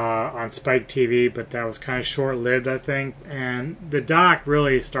on Spike TV, but that was kind of short-lived, I think. And the doc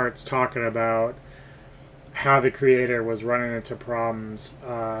really starts talking about how the creator was running into problems,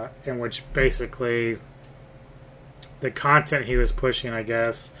 in which basically the content he was pushing, I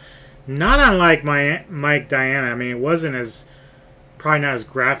guess, not unlike Mike Diana. I mean, it wasn't probably not as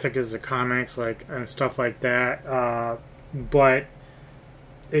graphic as the comics, and stuff like that. But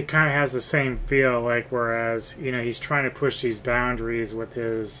it kind of has the same feel, whereas he's trying to push these boundaries with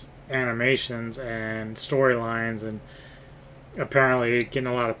his animations and storylines, and apparently getting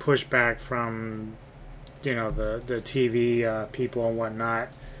a lot of pushback from the TV people and whatnot.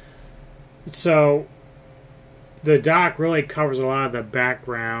 So the doc really covers a lot of the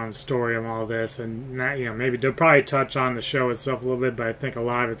background story of all this, and not, maybe they'll probably touch on the show itself a little bit, but I think a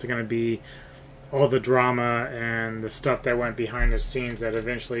lot of it's going to be all the drama and the stuff that went behind the scenes that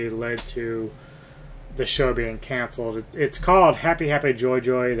eventually led to the show being canceled. It's called Happy Happy Joy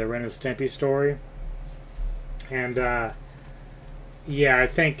Joy, the Ren and Stimpy story. And I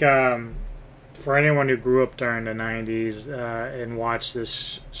think for anyone who grew up during the 90s and watched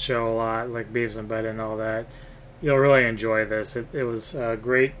this show a lot, like Beavis and Butthead and all that, you'll really enjoy this. It was a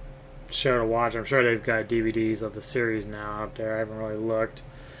great show to watch. I'm sure they've got DVDs of the series now out there. I haven't really looked.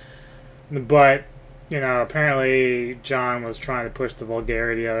 But, apparently John was trying to push the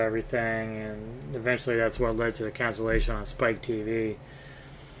vulgarity of everything, and eventually that's what led to the cancellation on Spike TV.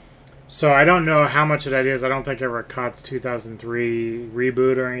 So I don't know how much of that is. I don't think I ever caught the 2003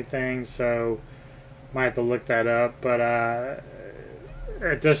 reboot or anything, so might have to look that up. But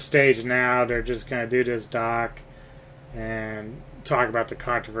at this stage now, they're just going to do this doc and talk about the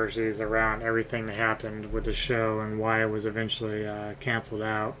controversies around everything that happened with the show and why it was eventually canceled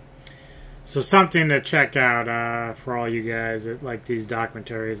out. So something to check out for all you guys that like these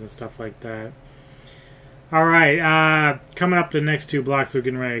documentaries and stuff like that. Alright, coming up the next two blocks, we're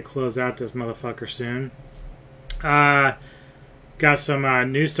getting ready to close out this motherfucker soon. Got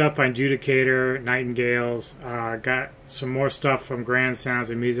some new stuff by Judicator, Nightingales. Got some more stuff from Grand Sounds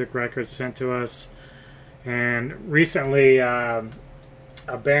and Music Records sent to us. And recently, a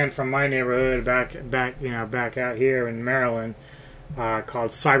band from my neighborhood back out here in Maryland, called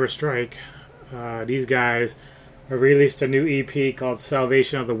Cyberstrike. These guys have released a new EP called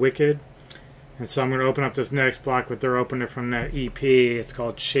Salvation of the Wicked. And so I'm going to open up this next block with their opener from that EP. It's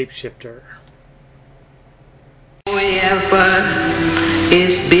called Shapeshifter. Whoever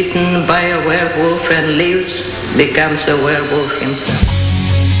is bitten by a werewolf and lives becomes a werewolf himself.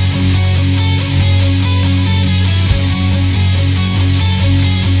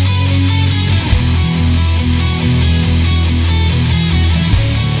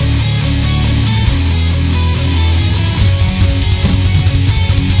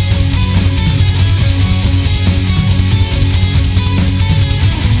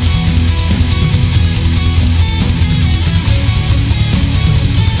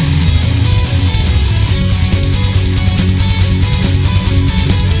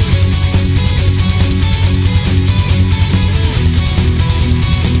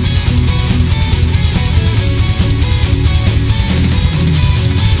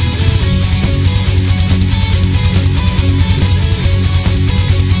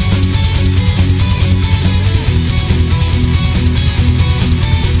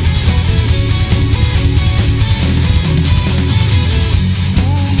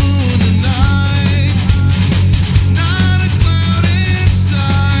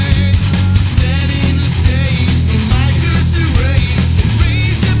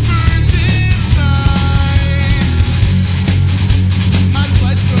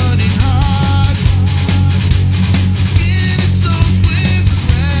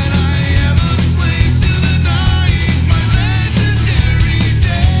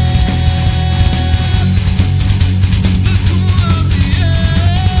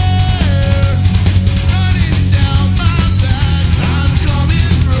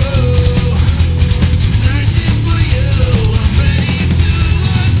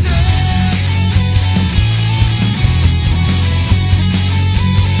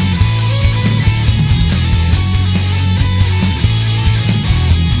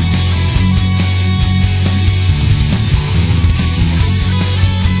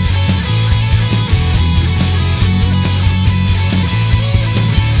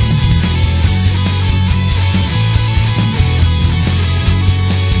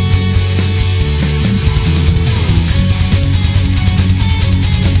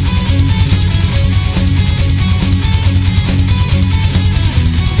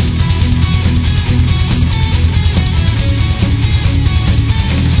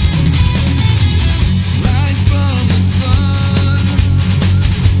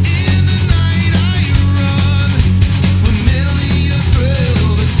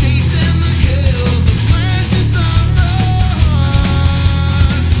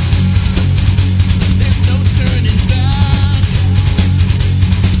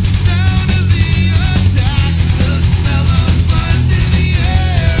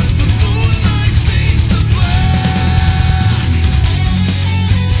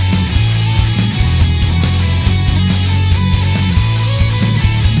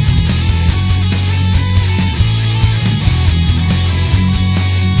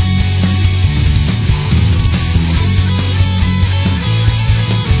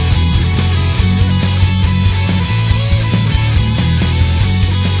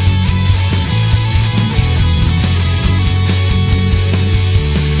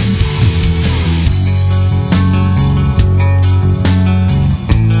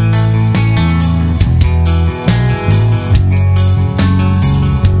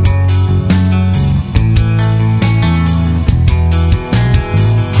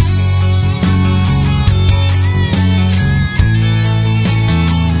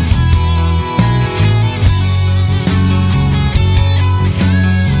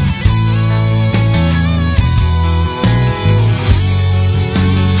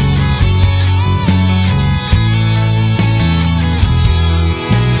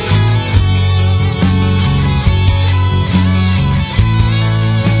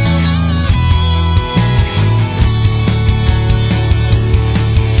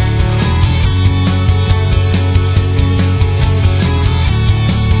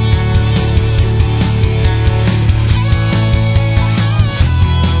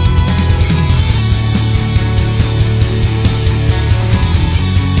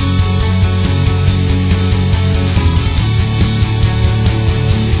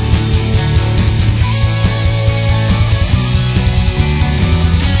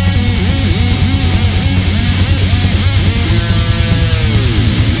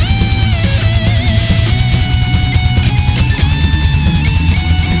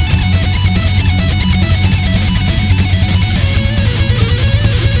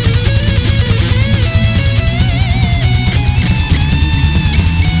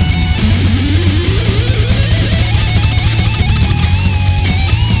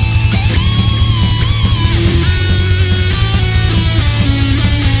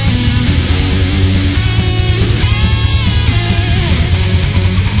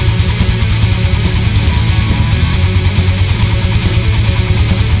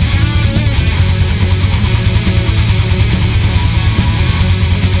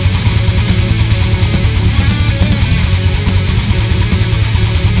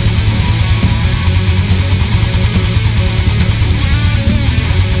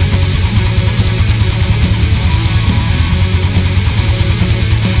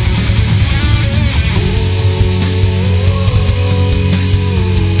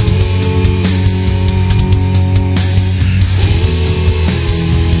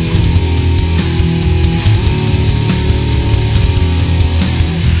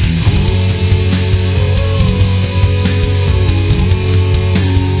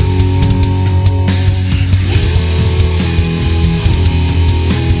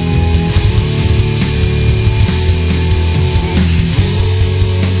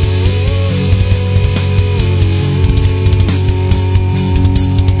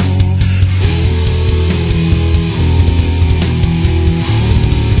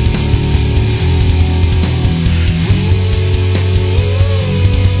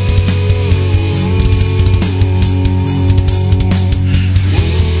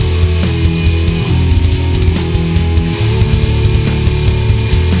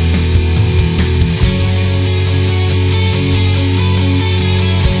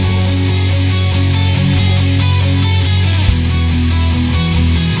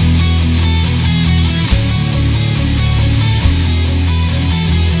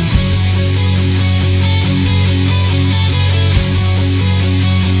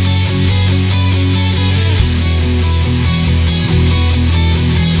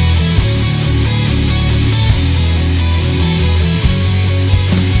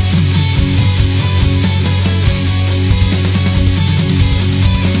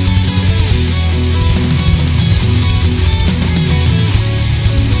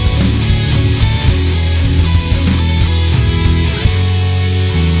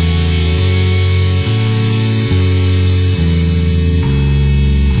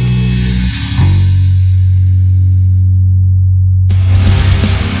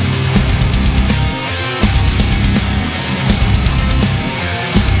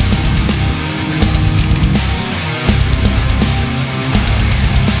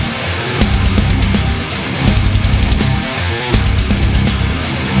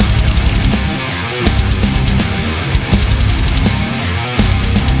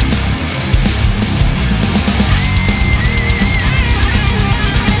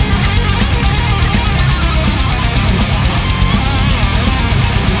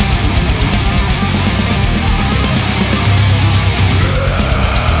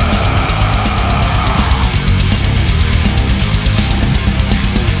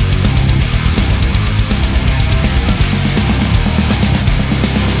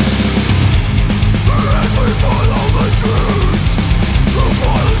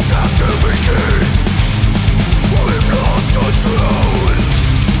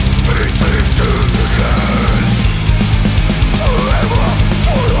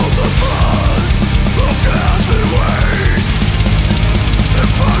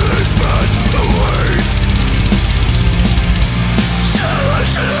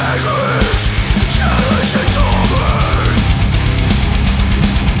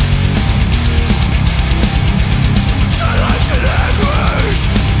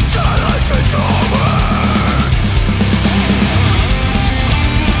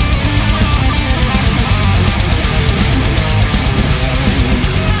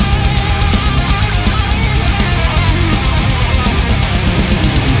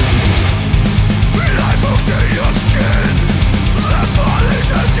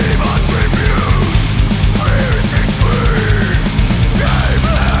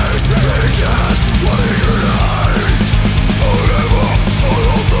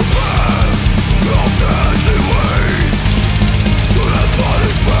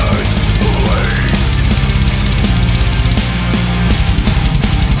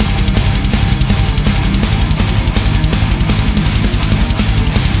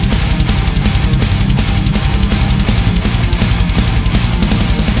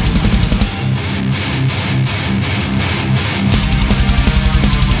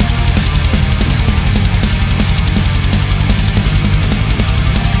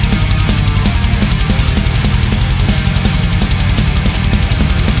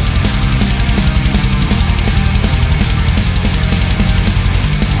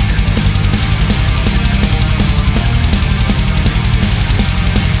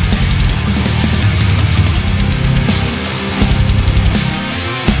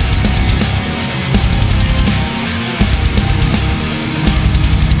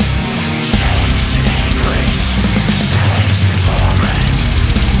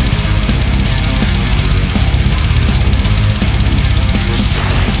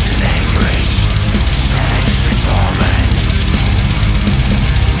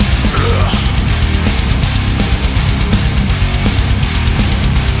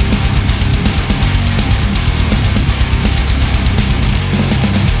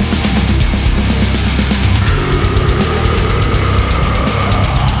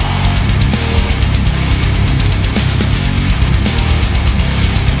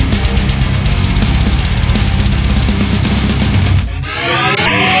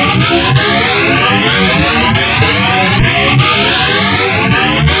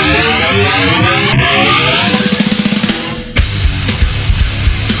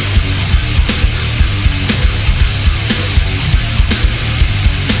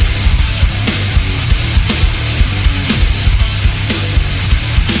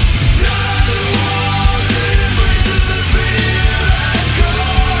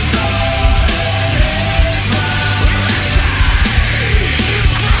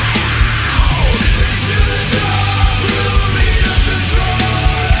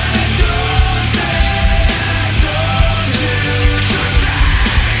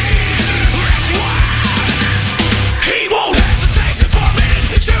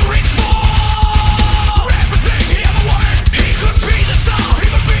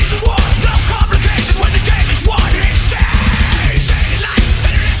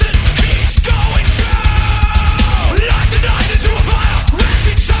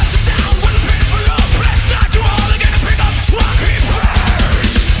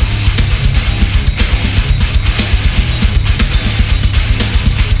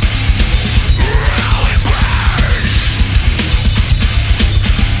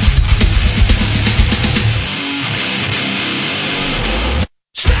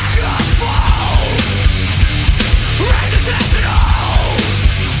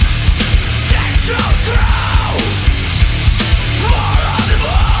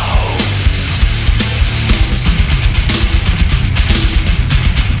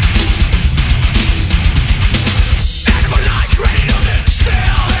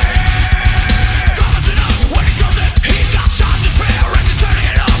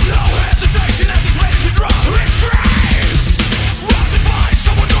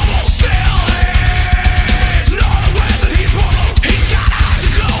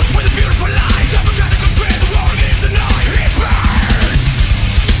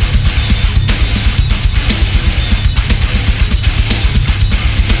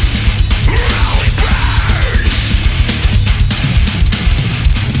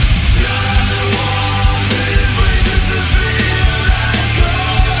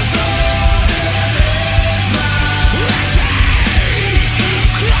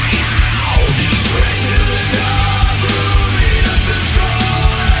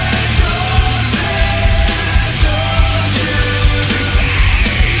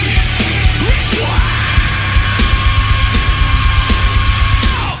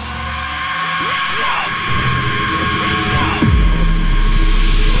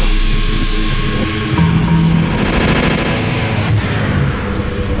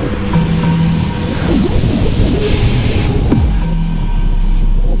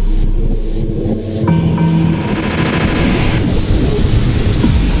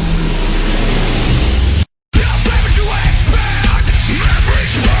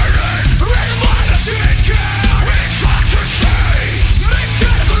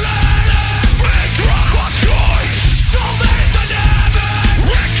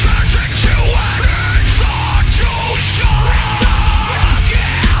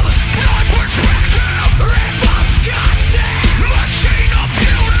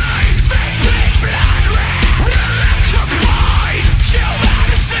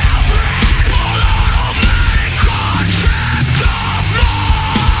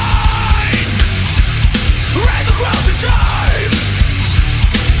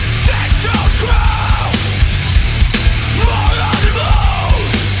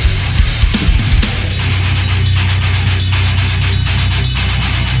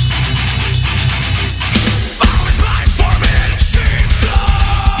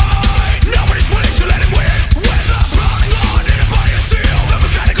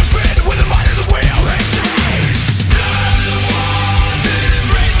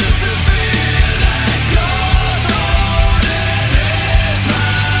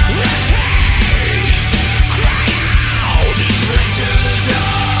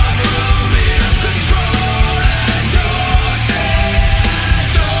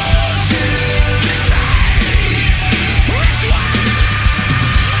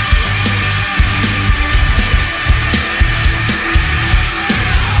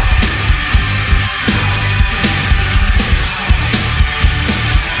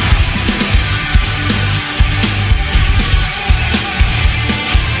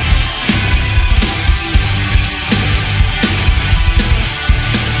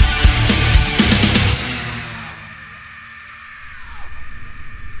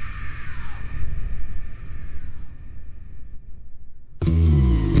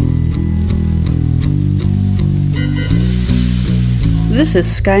 This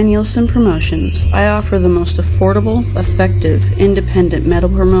is Sky Nielsen Promotions. I offer the most affordable, effective, independent metal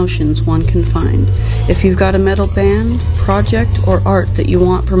promotions one can find. If you've got a metal band, project, or art that you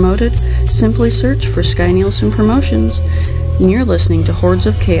want promoted, simply search for Sky Nielsen Promotions. And you're listening to Hordes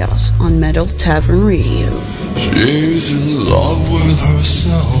of Chaos on Metal Tavern Radio. She's in love with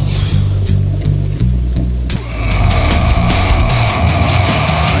herself.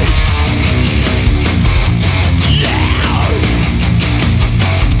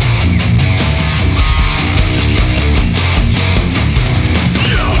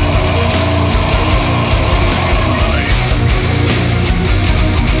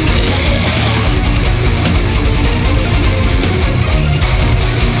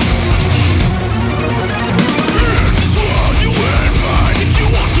 You will find if you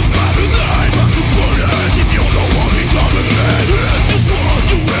want to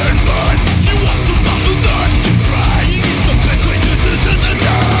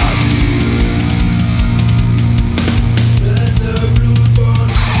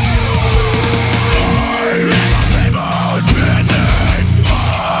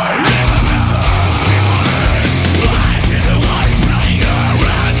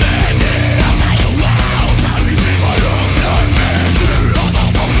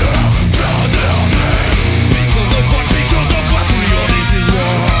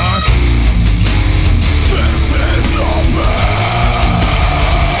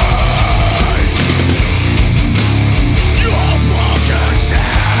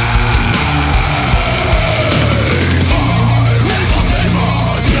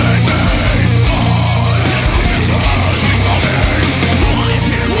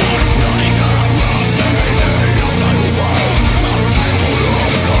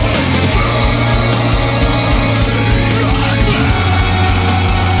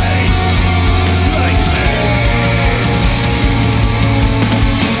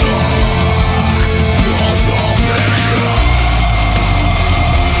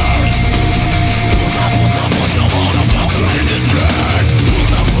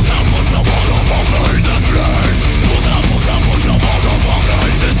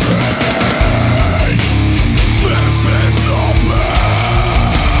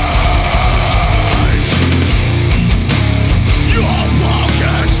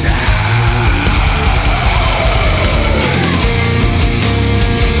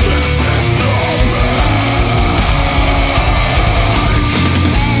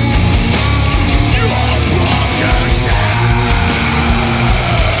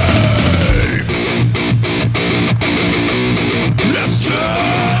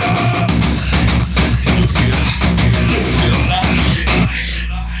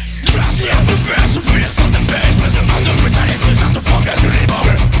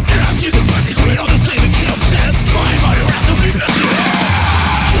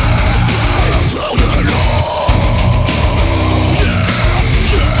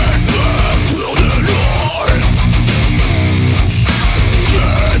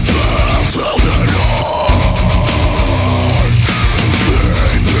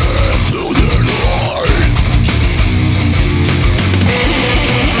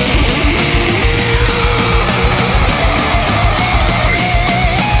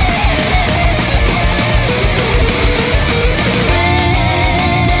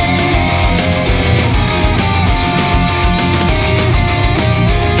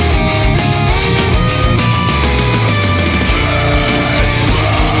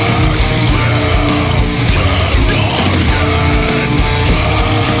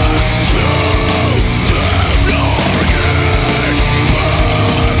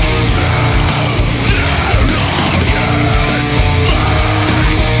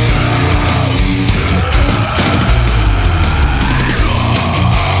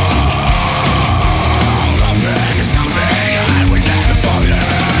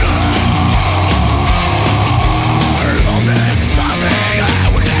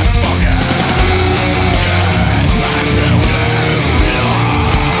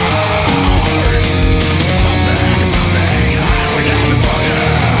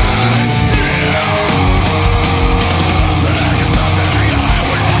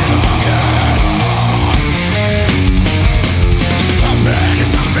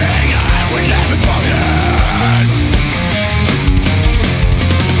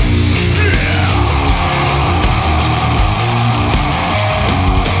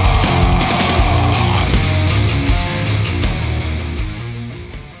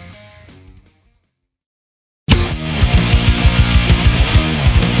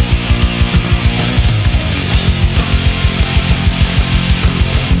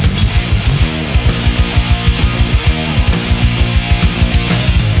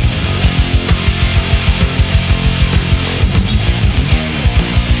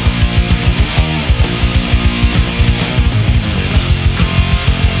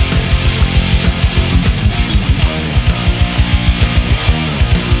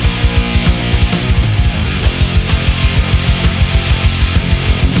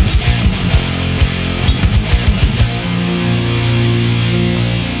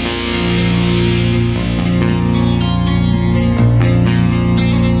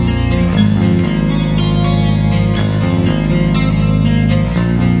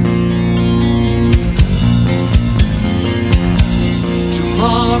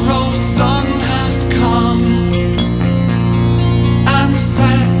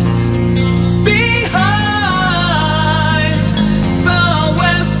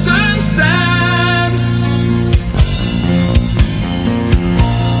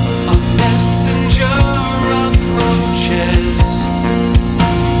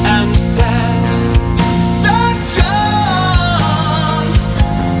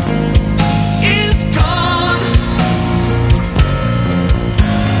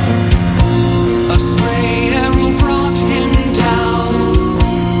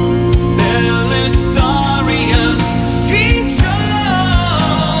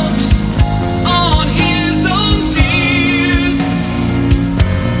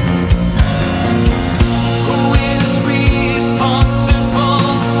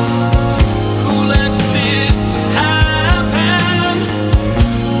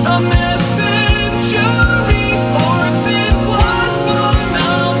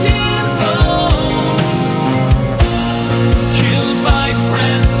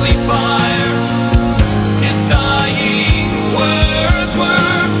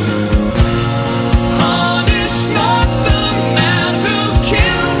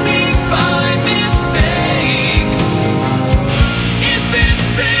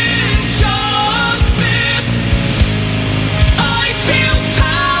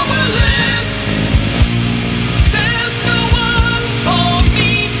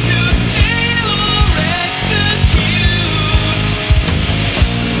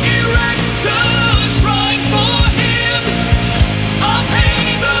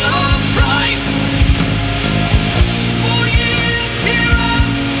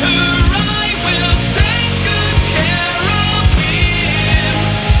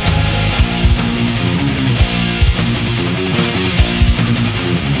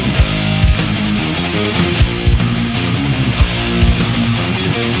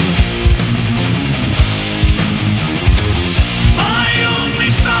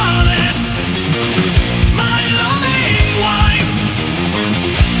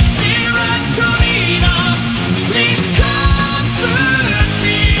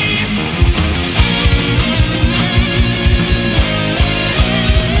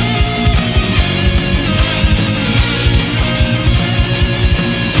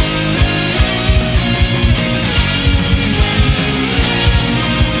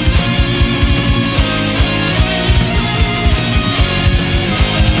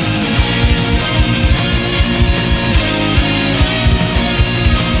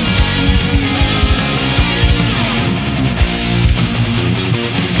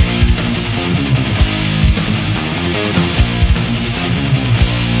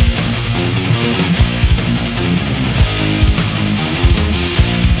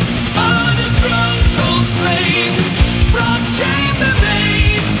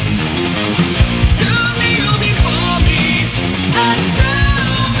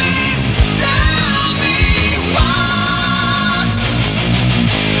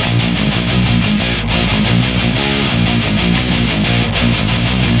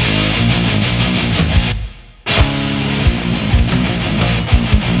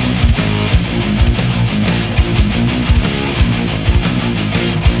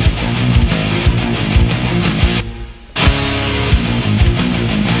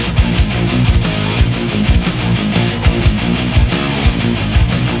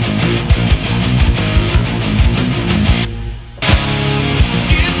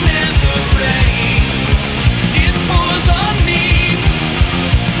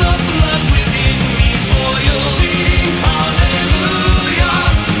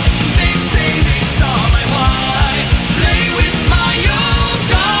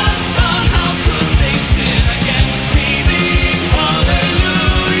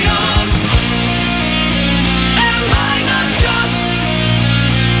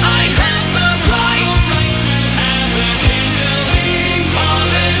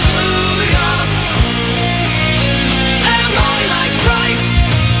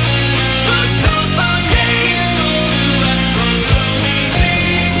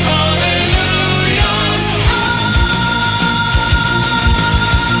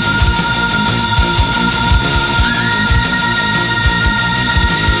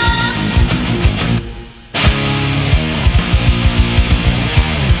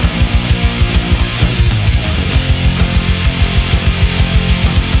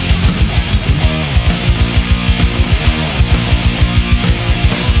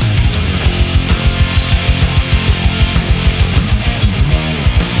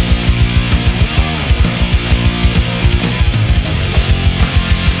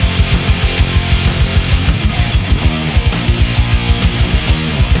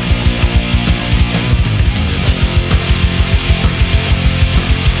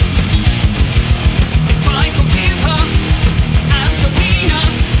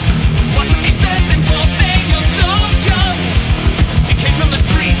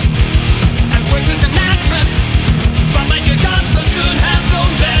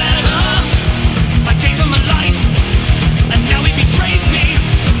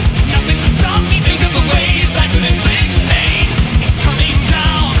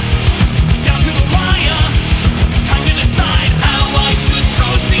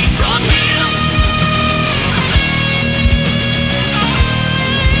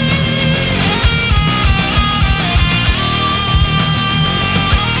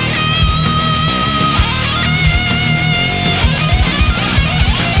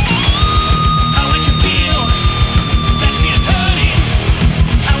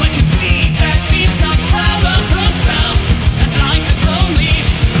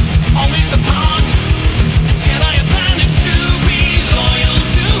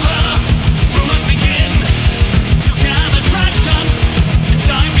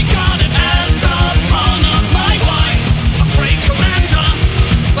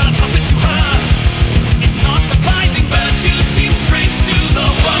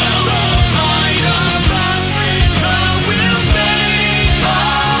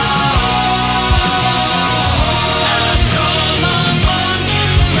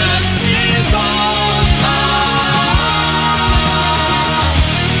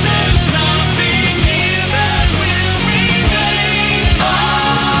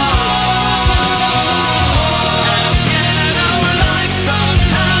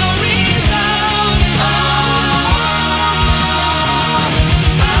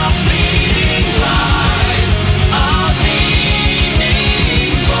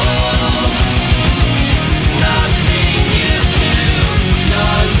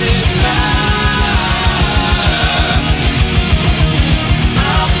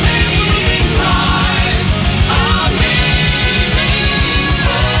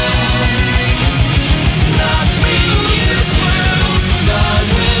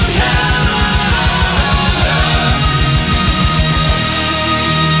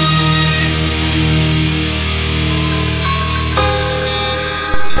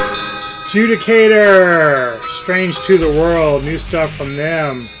Judicator, Strange to the World, new stuff from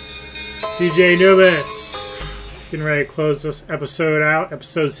them. DJ Anubis, getting ready to close this episode out,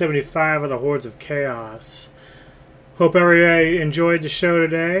 episode 75 of the Hordes of Chaos. Hope everybody enjoyed the show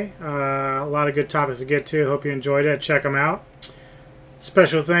today. A lot of good topics to get to. Hope you enjoyed it. Check them out.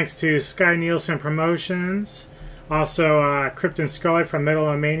 Special thanks to Sky Nielsen Promotions. Also, Crypt and Scully from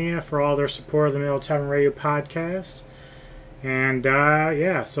Metal Mania for all their support of the Metal Tavern Radio podcast. And,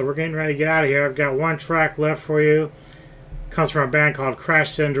 yeah, so we're getting ready to get out of here. I've got one track left for you. It comes from a band called Crash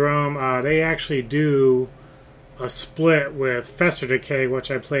Syndrome. They actually do a split with Fester Decay,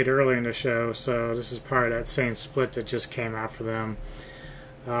 which I played earlier in the show. So this is part of that same split that just came out for them.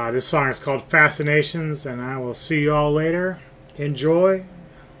 This song is called Fascinations, and I will see you all later. Enjoy.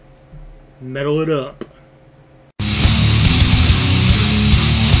 Metal it up.